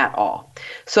success at all.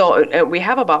 So we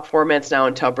have about 4 minutes now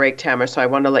until break, Tamara, so I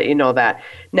want to let you know that.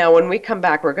 Now, when we come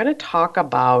back, we're going to talk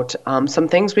about some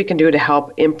things we can do to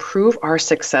help improve our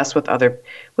success with other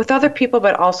people,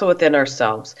 but also within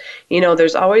ourselves. You know,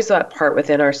 there's always that part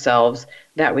within ourselves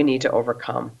that we need to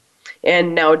overcome.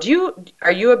 And now,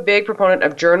 are you a big proponent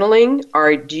of journaling,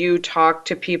 or do you talk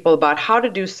to people about how to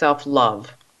do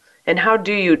self-love? And how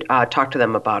do you talk to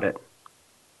them about it?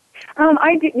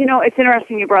 You know, it's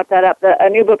interesting you brought that up. A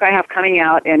new book I have coming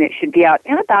out, and it should be out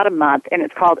in about a month, and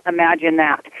it's called Imagine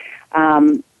That,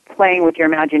 Playing with Your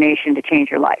Imagination to Change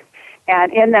Your Life.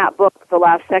 And in that book, the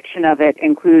last section of it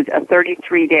includes a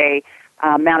 33-day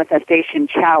manifestation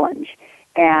challenge.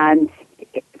 And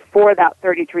for that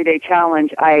 33-day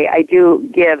challenge, I do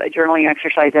give a journaling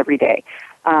exercise every day.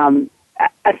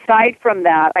 Aside from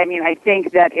that, I mean, I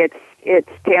think that it's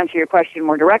to answer your question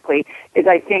more directly, is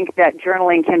I think that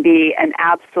journaling can be an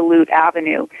absolute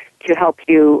avenue to help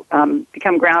you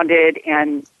become grounded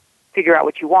and figure out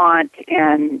what you want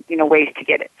and, you know, ways to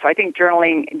get it. So I think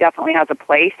journaling definitely has a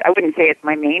place. I wouldn't say it's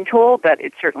my main tool, but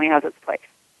it certainly has its place.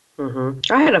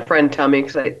 Mm-hmm. I had a friend tell me,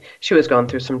 because she was going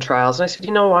through some trials, and I said,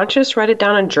 you know, why don't you just write it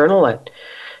down and journal it?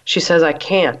 She says, I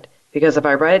can't, because if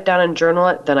I write it down and journal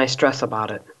it, then I stress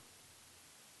about it.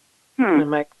 And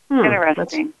I'm like,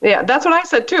 Interesting. That's what I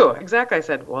said too. Exactly. I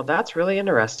said, well, that's really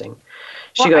interesting.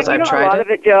 She goes, I've tried it. A lot of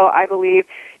it, Joe, I believe,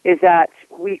 is that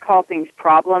we call things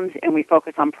problems and we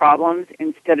focus on problems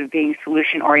instead of being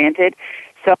solution-oriented.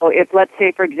 So if, let's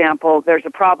say, for example, there's a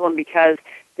problem because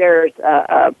there's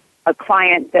a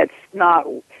client that's not,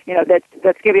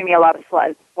 that's giving me a lot of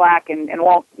slack and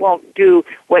won't do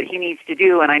what he needs to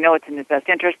do, and I know it's in his best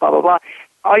interest, blah, blah, blah.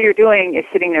 All you're doing is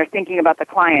sitting there thinking about the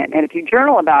client. And if you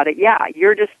journal about it,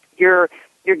 you're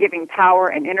giving power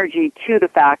and energy to the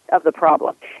fact of the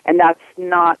problem. And that's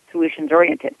not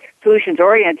solutions-oriented.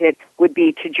 Solutions-oriented would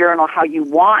be to journal how you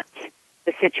want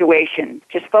the situation.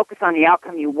 Just focus on the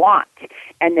outcome you want.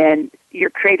 And then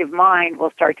your creative mind will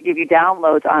start to give you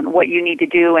downloads on what you need to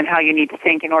do and how you need to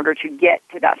think in order to get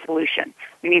to that solution.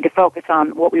 We need to focus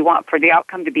on what we want for the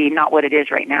outcome to be, not what it is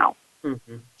right now.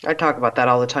 Mm-hmm. I talk about that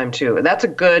all the time too. That's a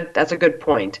good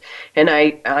point, and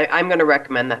I'm going to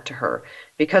recommend that to her,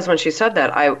 because when she said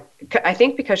that, I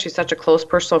think because she's such a close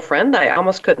personal friend, I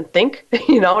almost couldn't think.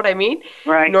 You know what I mean?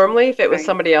 Right. Normally, if it was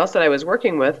somebody else that I was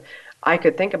working with, I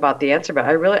could think about the answer, but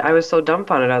I was so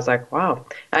dumbfounded. I was like, wow,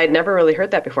 I had never really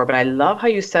heard that before. But I love how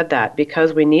you said that,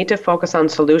 because we need to focus on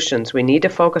solutions. We need to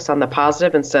focus on the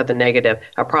positive instead of the negative.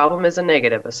 A problem is a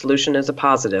negative. A solution is a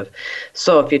positive.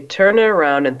 So if you turn it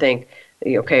around and think,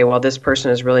 okay, well, this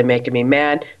person is really making me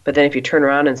mad. But then if you turn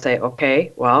around and say,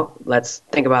 okay, well, let's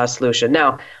think about a solution.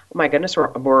 Now, oh my goodness,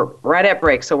 we're right at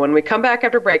break. So when we come back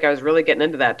after break, I was really getting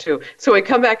into that too. So we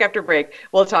come back after break,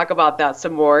 we'll talk about that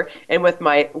some more. And with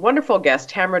my wonderful guest,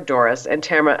 Tamara Dorris. And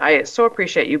Tamara, I so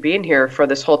appreciate you being here for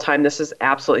this whole time. This is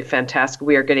absolutely fantastic.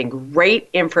 We are getting great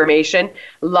information.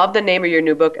 Love the name of your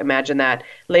new book. Imagine that.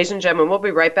 Ladies and gentlemen, we'll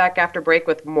be right back after break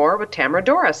with more with Tamara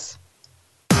Dorris.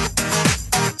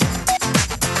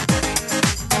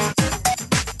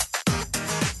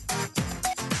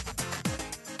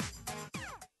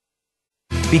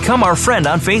 Become our friend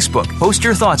on Facebook. Post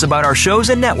your thoughts about our shows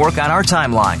and network on our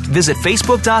timeline. Visit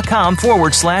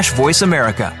facebook.com/Voice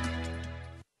America.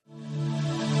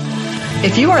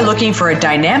 If you are looking for a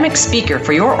dynamic speaker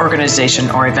for your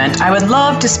organization or event, I would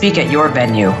love to speak at your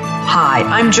venue. Hi,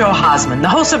 I'm Joe Hosman, the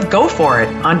host of Go For It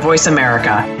on Voice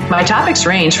America. My topics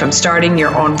range from starting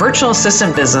your own virtual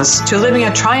assistant business to living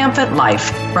a triumphant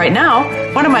life. Right now,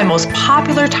 one of my most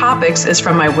popular topics is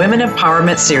from my Women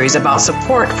Empowerment series about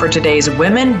support for today's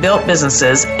women-built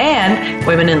businesses and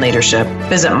women in leadership.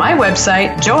 Visit my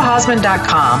website,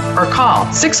 joehosman.com, or call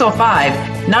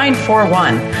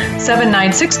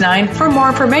 605-941-7969 for more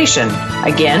information.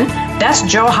 Again, that's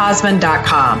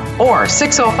joehosman.com or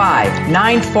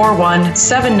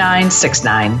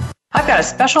 605-941-7969. I've got a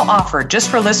special offer just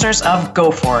for listeners of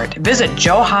Go For It. Visit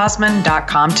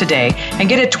joehosman.com today and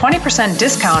get a 20%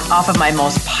 discount off of my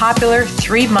most popular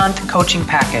 3-month coaching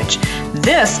package.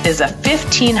 This is a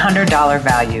 $1,500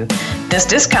 value. This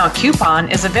discount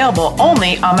coupon is available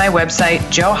only on my website,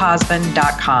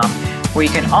 joehosman.com, where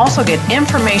you can also get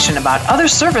information about other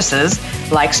services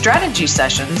like strategy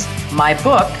sessions, my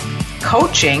book,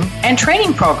 coaching, and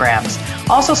training programs.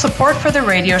 Also support for the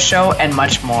radio show and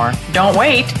much more. Don't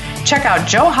wait. Check out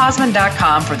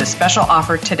joehosman.com for the special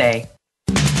offer today.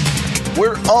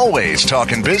 We're always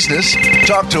talking business.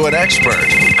 Talk to an expert.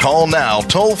 Call now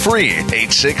toll free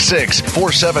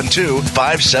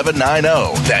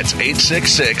 866-472-5790. That's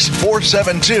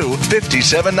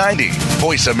 866-472-5790.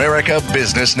 Voice America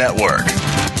Business Network.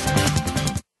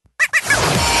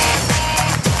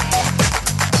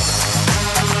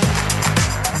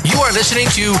 You are listening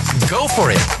to Go For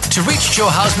It. To reach Joe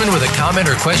Hausman with a comment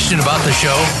or question about the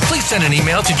show, please send an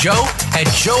email to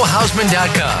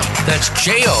joe@joehausman.com. That's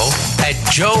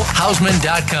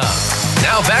joe@joehausman.com.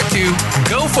 Now back to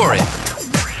Go For It.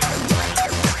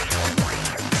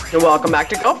 And welcome back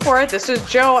to Go For It. This is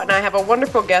Joe, and I have a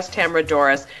wonderful guest, Tamara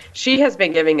Dorris. She has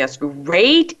been giving us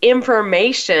great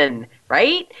information,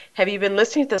 right? Have you been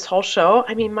listening to this whole show?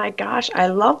 I mean, my gosh, I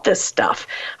love this stuff.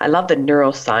 I love the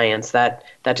neuroscience. That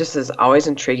just is always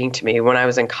intriguing to me. When I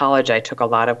was in college, I took a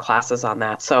lot of classes on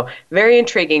that. So very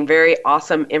intriguing, very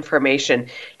awesome information.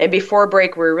 And before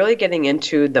break, we're really getting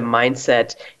into the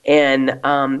mindset and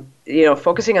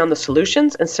focusing on the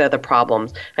solutions instead of the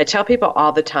problems. I tell people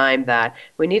all the time that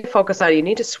we need to focus on, you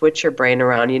need to switch your brain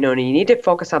around, you need to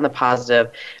focus on the positive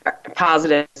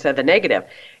instead of the negative.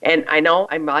 And I know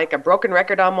I'm like a broken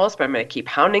record almost, but I'm going to keep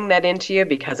hounding that into you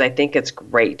because I think it's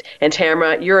great. And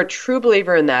Tamara, you're a true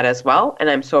believer in that as well, and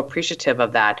I'm so appreciative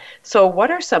of that. So what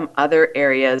are some other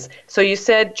areas? So you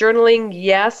said journaling,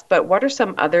 yes, but what are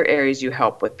some other areas you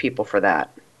help with people for that?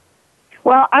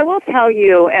 Well, I will tell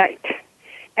you,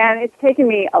 And it's taken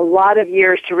me a lot of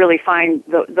years to really find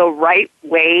the right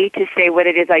way to say what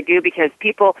it is I do, because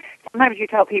sometimes you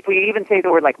tell people, you even say the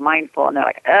word like mindful, and they're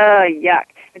like, yuck.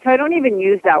 And so I don't even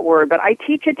use that word, but I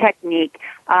teach a technique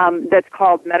that's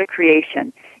called meta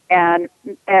creation. And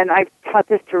I've taught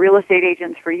this to real estate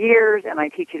agents for years, and I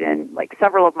teach it in like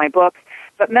several of my books.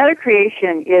 But meta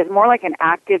creation is more like an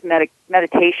active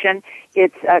meditation.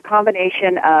 It's a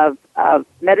combination of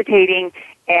meditating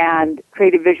and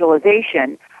creative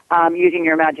visualization using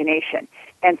your imagination.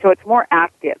 And so it's more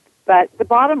active. But the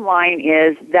bottom line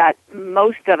is that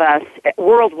most of us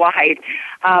worldwide,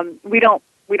 we don't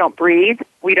breathe.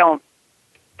 We don't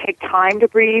take time to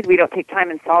breathe. We don't take time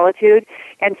in solitude.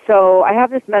 And so I have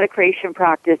this meta creation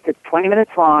practice that's 20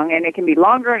 minutes long, and it can be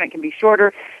longer and it can be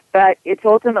shorter, but it's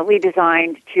ultimately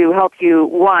designed to help you,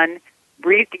 one,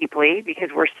 breathe deeply, because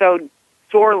we're so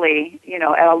sorely,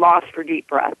 at a loss for deep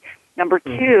breath. Number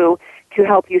two, to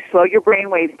help you slow your brain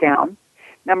waves down.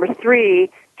 Number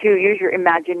three, to use your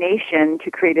imagination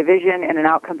to create a vision and an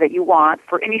outcome that you want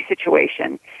for any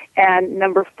situation. And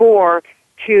number four,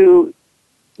 to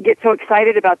get so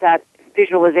excited about that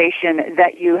visualization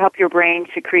that you help your brain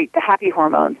secrete the happy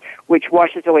hormones, which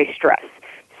washes away stress.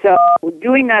 So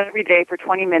doing that every day for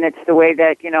 20 minutes, the way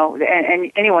that,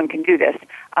 and anyone can do this,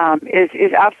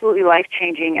 is absolutely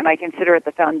life-changing, and I consider it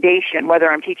the foundation,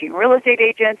 whether I'm teaching real estate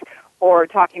agents or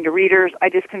talking to readers. I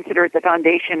just consider it the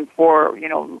foundation for,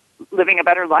 living a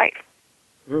better life.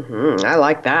 Mm-hmm. I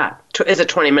like that. Is it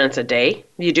 20 minutes a day?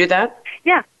 You do that?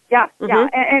 Yeah.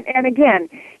 And again,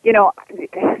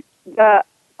 the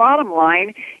bottom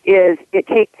line is it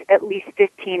takes at least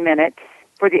 15 minutes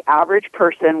for the average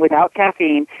person without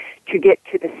caffeine to get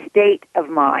to the state of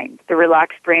mind, the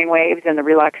relaxed brain waves and the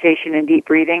relaxation and deep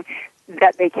breathing,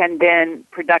 that they can then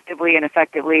productively and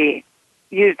effectively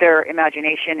use their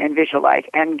imagination and visualize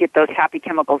and get those happy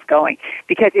chemicals going.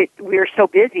 Because we're so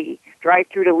busy,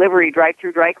 drive-through delivery,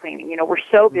 drive-through dry cleaning, we're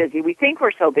so busy. We think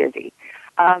we're so busy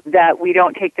that we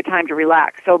don't take the time to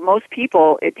relax. So most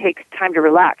people, it takes time to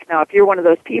relax. Now, if you're one of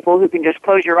those people who can just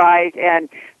close your eyes and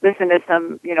listen to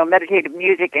some, meditative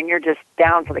music and you're just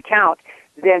down for the count,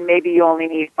 then maybe you only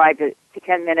need 5 to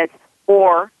 10 minutes,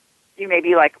 or you may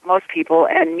be like most people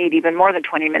and need even more than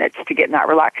 20 minutes to get in that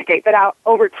relaxed state. But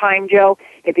over time, Joe,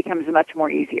 it becomes much more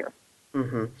easier.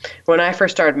 Mm-hmm. When I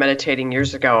first started meditating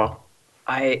years ago,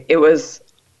 it was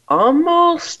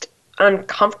almost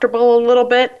uncomfortable a little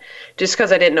bit, just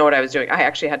because I didn't know what I was doing. I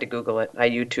actually had to Google it. I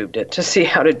YouTubed it to see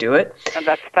how to do it. Oh,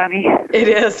 that's funny. It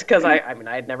is, because I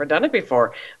had never done it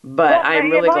before. But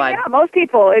I'm really glad. Yeah, most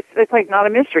people, it's like not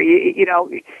a mystery.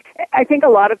 I think a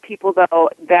lot of people, though,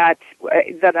 that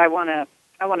I want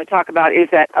to talk about is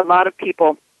that a lot of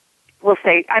people will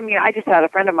say, I just had a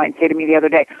friend of mine say to me the other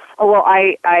day, oh, well,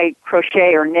 I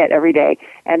crochet or knit every day,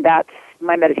 and that's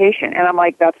my meditation. And I'm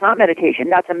like, that's not meditation.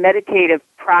 That's a meditative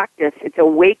practice. It's a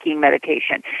waking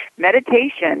meditation.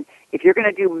 Meditation, if you're going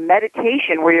to do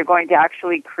meditation where you're going to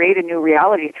actually create a new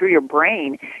reality through your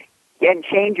brain and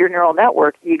change your neural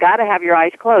network, you got to have your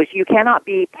eyes closed. You cannot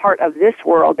be part of this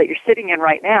world that you're sitting in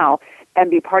right now and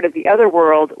be part of the other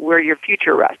world where your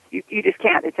future rests. You just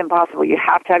can't. It's impossible. You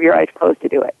have to have your eyes closed to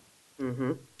do it.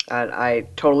 Mm-hmm. I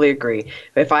totally agree.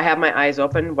 If I have my eyes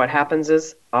open, what happens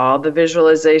is all the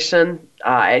visualization,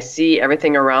 I see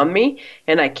everything around me,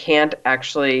 and I can't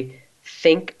actually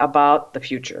think about the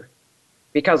future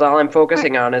because all I'm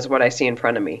focusing on is what I see in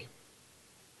front of me.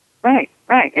 Right.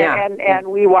 Yeah. And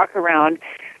we walk around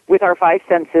with our 5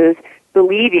 senses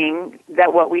believing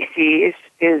that what we see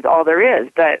is all there is.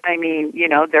 But,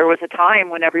 there was a time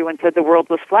when everyone said the world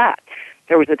was flat.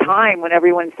 There was a time when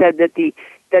everyone said that the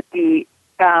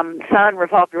sun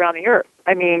revolved around the earth.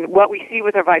 What we see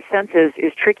with our 5 senses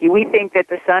is tricky. We think that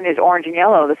the sun is orange and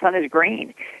yellow. The sun is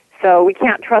green. So we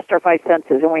can't trust our 5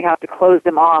 senses, and we have to close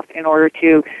them off in order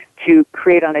to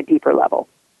create on a deeper level.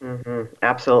 Mm-hmm.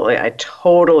 Absolutely. I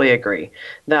totally agree.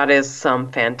 That is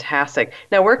fantastic.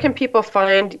 Now, where can people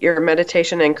find your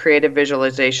meditation and creative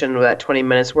visualization with that 20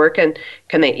 minutes work? And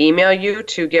can they email you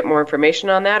to get more information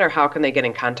on that, or how can they get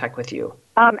in contact with you?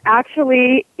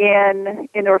 Actually, in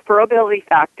the referability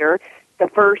factor, the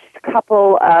first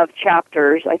couple of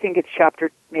chapters, I think it's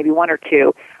chapter maybe 1 or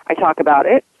 2, I talk about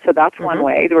it. So that's one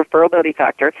way, the referability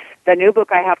factor. The new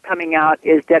book I have coming out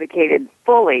is dedicated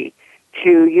fully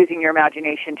to using your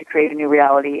imagination to create a new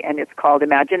reality, and it's called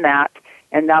Imagine That,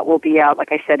 and that will be out,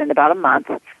 like I said, in about a month.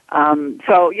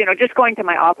 So, just going to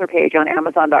my author page on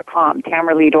Amazon.com,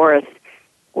 Tamara Lee Dorris,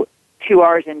 2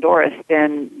 R's in Doris,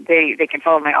 then they can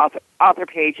follow my author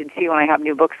page and see when I have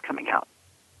new books coming out.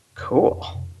 Cool.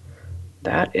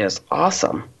 That is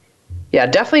awesome. Yeah,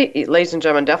 definitely, ladies and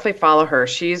gentlemen, definitely follow her.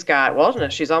 She's got, well, no,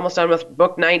 she's almost done with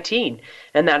book 19,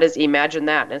 and that is Imagine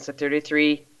That. And it's a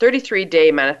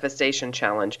 33-day manifestation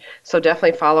challenge. So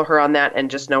definitely follow her on that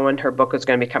and just know when her book is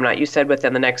going to be coming out. You said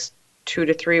within the next 2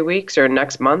 to 3 weeks or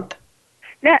next month?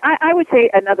 Now, I would say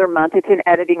another month. It's in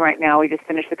editing right now. We just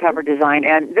finished the cover design,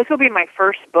 and this will be my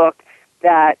first book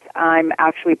that I'm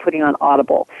actually putting on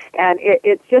Audible. And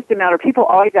it's just a matter, people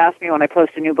always ask me when I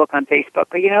post a new book on Facebook,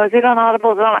 but is it on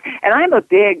Audible? Is it on? And I'm a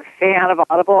big fan of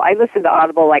Audible. I listen to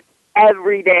Audible like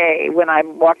every day when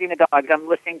I'm walking the dogs. I'm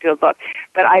listening to a book.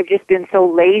 But I've just been so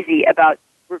lazy about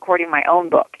recording my own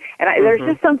book. And there's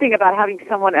just something about having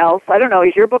someone else. I don't know,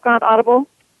 is your book on Audible?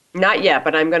 Not yet,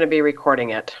 but I'm going to be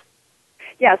recording it.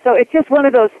 Yeah, so it's just one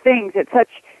of those things. It's such,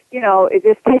 it's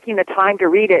just taking the time to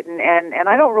read it, and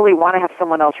I don't really want to have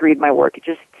someone else read my work. It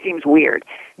just seems weird.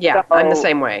 Yeah, so, I'm the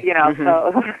same way.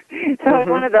 So it's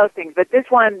one of those things. But this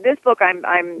book, and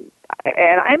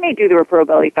I may do the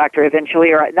referability factor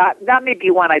eventually, or that may be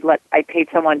one I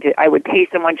would pay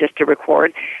someone just to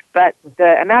record. But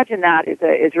Imagine That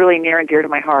is really near and dear to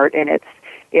my heart, and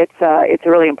it's a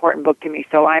really important book to me.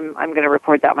 So I'm going to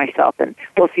record that myself, and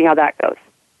we'll see how that goes.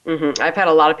 I've had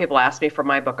a lot of people ask me for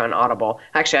my book on Audible.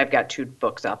 Actually, I've got 2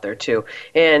 books out there too,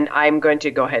 and I'm going to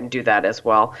go ahead and do that as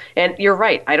well. And you're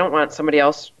right. I don't want somebody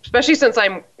else, especially since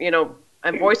I'm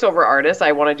voiceover artist.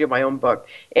 I want to do my own book,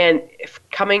 and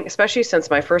especially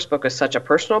since my first book is such a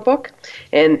personal book,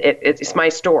 and it's my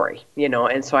story,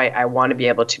 and so I want to be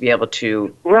able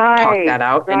to talk that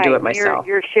out and do it myself.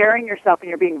 You're sharing yourself and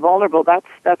you're being vulnerable.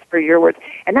 That's for your words,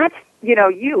 and that's.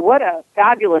 What a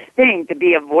fabulous thing to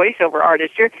be a voiceover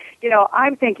artist.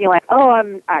 I'm thinking like,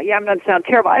 I'm going to sound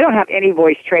terrible. I don't have any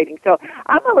voice training, so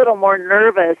I'm a little more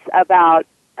nervous about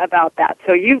that.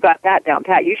 So you've got that down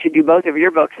pat. You should do both of your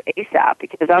books ASAP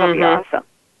because that'll be awesome.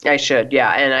 I should,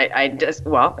 yeah. And I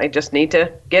just need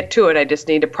to get to it. I just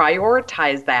need to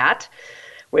prioritize that,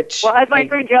 which... Well, as my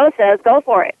friend Joe says, go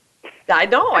for it. I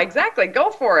know, exactly. Go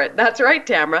for it. That's right,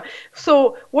 Tamara.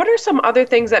 So what are some other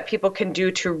things that people can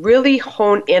do to really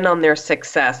hone in on their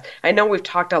success? I know we've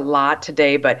talked a lot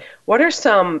today, but what are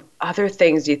some other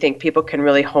things you think people can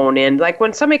really hone in? Like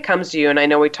when somebody comes to you, and I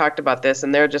know we talked about this,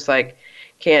 and they're just like,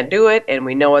 can't do it, and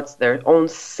we know it's their own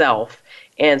self,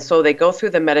 and so they go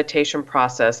through the meditation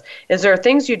process. Is there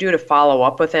things you do to follow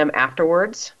up with them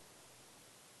afterwards?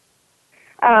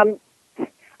 I'm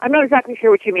not exactly sure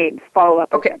what you mean, follow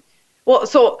up. Okay. Well,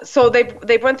 so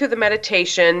they've went through the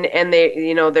meditation, and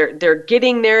they're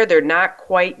getting there. They're not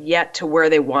quite yet to where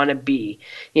they want to be,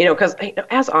 because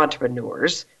as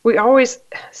entrepreneurs, we always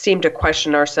seem to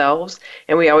question ourselves,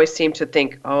 and we always seem to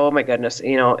think, oh my goodness,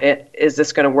 is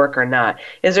this going to work or not?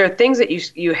 Is there things that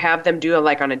you have them do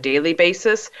like on a daily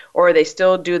basis, or they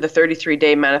still do the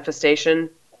 33-day manifestation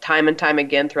time and time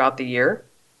again throughout the year?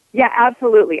 Yeah,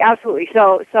 absolutely.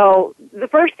 So the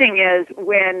first thing is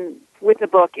with the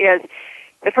book is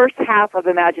the first half of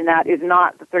Imagine That is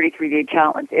not the 33-day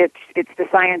challenge. It's the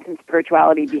science and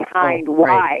spirituality behind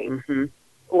why. Mm-hmm.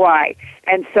 Why.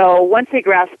 And so once they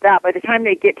grasp that, by the time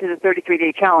they get to the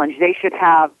 33-day challenge, they should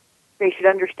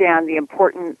understand the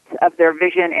importance of their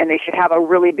vision, and they should have a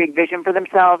really big vision for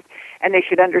themselves, and they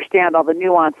should understand all the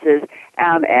nuances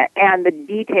and the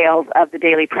details of the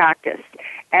daily practice.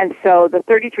 And so the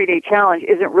 33-day challenge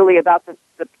isn't really about the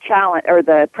challenge or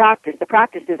the practice. The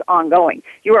practice is ongoing.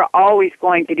 You are always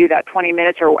going to do that 20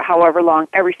 minutes or however long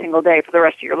every single day for the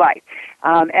rest of your life.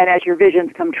 And as your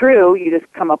visions come true, you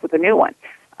just come up with a new one.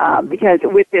 Because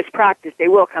with this practice, they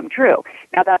will come true.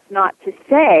 Now, that's not to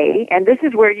say, and this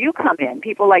is where you come in,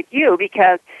 people like you,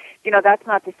 because, that's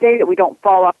not to say that we don't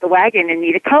fall off the wagon and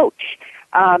need a coach.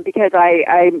 Because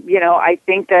I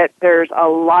think that there's a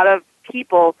lot of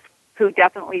people who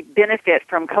definitely benefit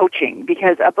from coaching,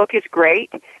 because a book is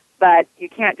great, but you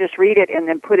can't just read it and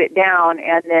then put it down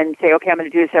and then say, okay, I'm going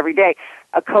to do this every day.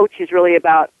 A coach is really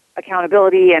about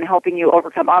accountability and helping you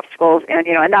overcome obstacles, and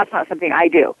that's not something I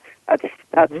do.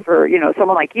 That's for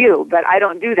someone like you, but I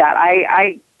don't do that.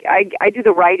 I do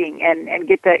the writing and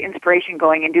get the inspiration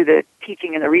going and do the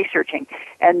teaching and the researching,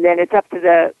 and then it's up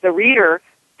to the reader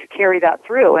to carry that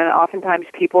through. And oftentimes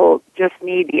people just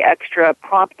need the extra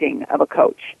prompting of a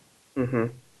coach. Mm-hmm.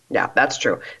 Yeah, that's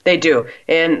true. They do,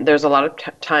 and there's a lot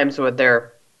of times where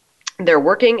they're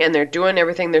working and they're doing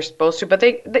everything they're supposed to, but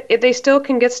they still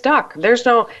can get stuck.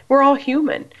 We're all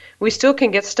human. We still can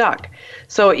get stuck.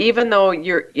 So even though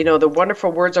the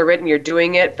wonderful words are written, you're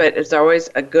doing it, but it's always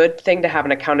a good thing to have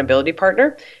an accountability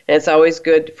partner. And it's always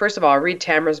good, first of all, read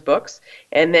Tamara's books,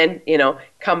 and then,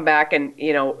 come back and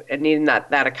needing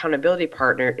that accountability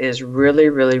partner is really,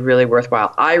 really, really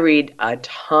worthwhile. I read a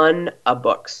ton of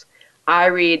books. I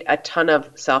read a ton of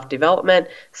self-development,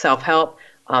 self-help,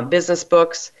 business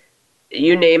books,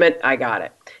 you name it, I got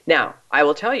it. Now, I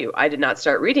will tell you, I did not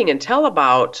start reading until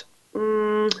about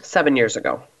 7 years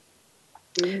ago.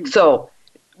 So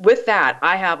with that,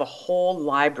 I have a whole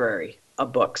library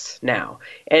of books now.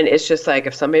 And it's just like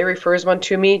if somebody refers one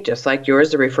to me, just like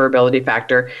yours, the referability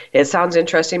factor, it sounds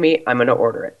interesting to me, I'm going to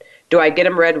order it. Do I get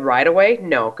them read right away?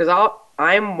 No, because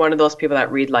I'm one of those people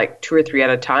that read like 2 or 3 at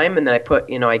a time, and then I put,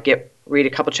 read a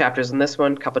couple chapters in this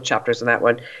one, couple chapters in that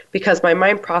one, because my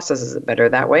mind processes it better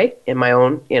that way in my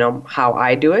own, how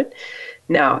I do it.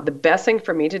 Now, the best thing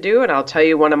for me to do, and I'll tell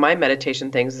you one of my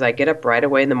meditation things, is I get up right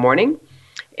away in the morning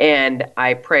and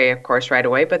I pray, of course, right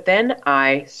away, but then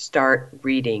I start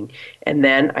reading and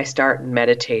then I start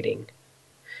meditating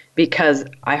because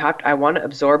I want to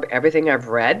absorb everything I've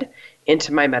read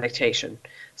into my meditation.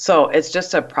 So it's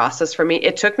just a process for me.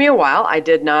 It took me a while. I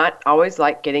did not always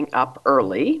like getting up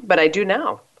early, but I do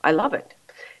now. I love it.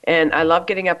 And I love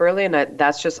getting up early, and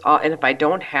that's just all. And if I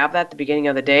don't have that at the beginning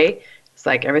of the day, it's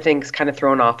like everything's kind of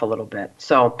thrown off a little bit.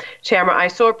 So, Tamara, I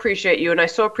so appreciate you, and I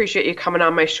so appreciate you coming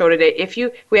on my show today.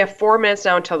 We have 4 minutes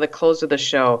now until the close of the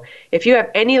show. If you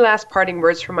have any last parting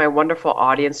words for my wonderful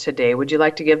audience today, would you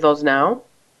like to give those now?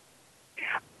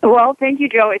 Well, thank you,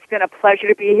 Joe. It's been a pleasure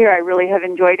to be here. I really have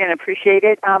enjoyed and appreciate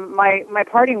it. My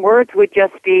parting words would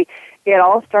just be, it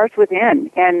all starts within.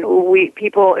 And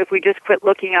if we just quit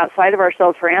looking outside of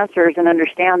ourselves for answers and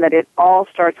understand that it all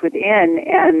starts within,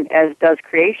 and as does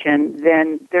creation,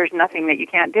 then there's nothing that you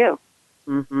can't do.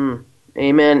 Mm-hmm.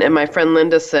 Amen. And my friend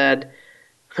Linda said,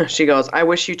 she goes, I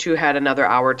wish you two had another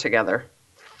hour together.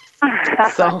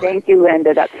 So, thank you,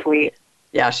 Linda. That's sweet.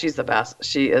 Yeah, she's the best.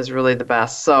 She is really the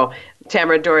best. So,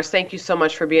 Tamara Dorris, thank you so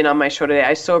much for being on my show today.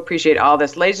 I so appreciate all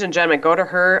this. Ladies and gentlemen, go to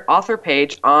her author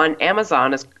page on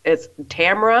Amazon. It's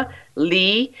Tamara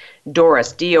Lee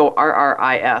Dorris,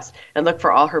 Dorris, and look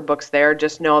for all her books there.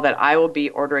 Just know that I will be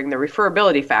ordering the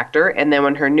referability factor, and then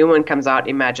when her new one comes out,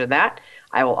 imagine that,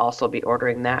 I will also be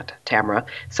ordering that, Tamara.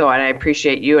 So, and I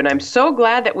appreciate you, and I'm so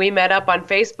glad that we met up on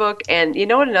Facebook. And you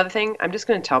know what, another thing, I'm just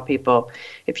going to tell people,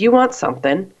 if you want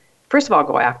something, first of all,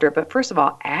 go after it, but first of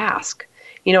all, ask.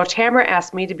 Tamara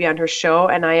asked me to be on her show,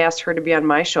 and I asked her to be on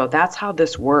my show. That's how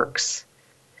this works.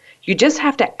 You just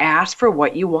have to ask for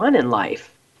what you want in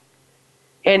life.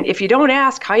 And if you don't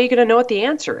ask, how are you going to know what the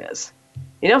answer is?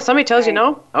 Somebody tells you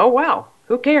no, oh, well,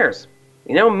 who cares?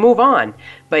 Move on.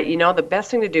 But, the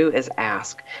best thing to do is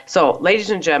ask. So, ladies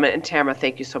and gentlemen, and Tamara,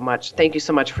 thank you so much. Thank you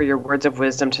so much for your words of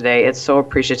wisdom today. It's so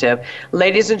appreciative.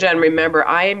 Ladies and gentlemen, remember,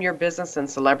 I am your business and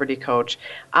celebrity coach.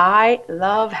 I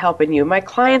love helping you. My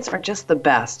clients are just the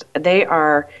best. They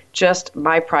are just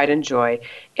my pride and joy.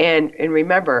 And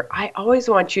remember, I always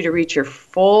want you to reach your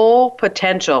full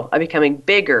potential of becoming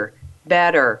bigger,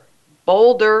 better,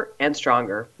 bolder, and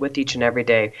stronger with each and every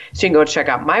day. So you can go check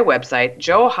out my website,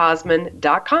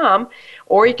 joehosman.com,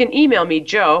 or you can email me,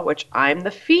 Joe, which I'm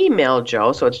the female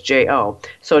Joe, so it's J-O.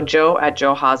 So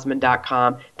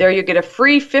joe@joehosman.com. There you get a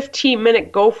free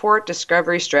 15-minute Go For It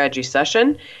discovery strategy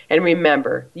session. And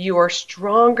remember, you are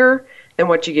stronger than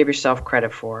what you give yourself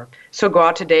credit for. So go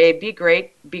out today, be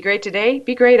great today,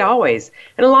 be great always.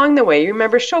 And along the way,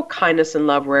 remember, show kindness and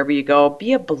love wherever you go.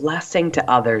 Be a blessing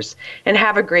to others. And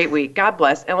have a great week. God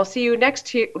bless. And we'll see you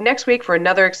next week for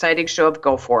another exciting show of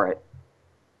Go For It.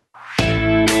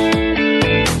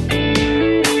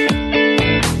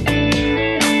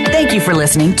 Thank you for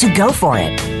listening to Go For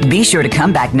It. Be sure to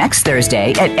come back next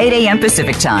Thursday at 8 a.m.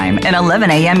 Pacific Time and 11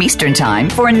 a.m. Eastern Time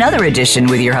for another edition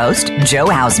with your host, Joe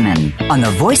Hausman, on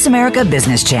the Voice America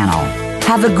Business Channel.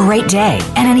 Have a great day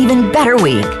and an even better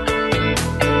week.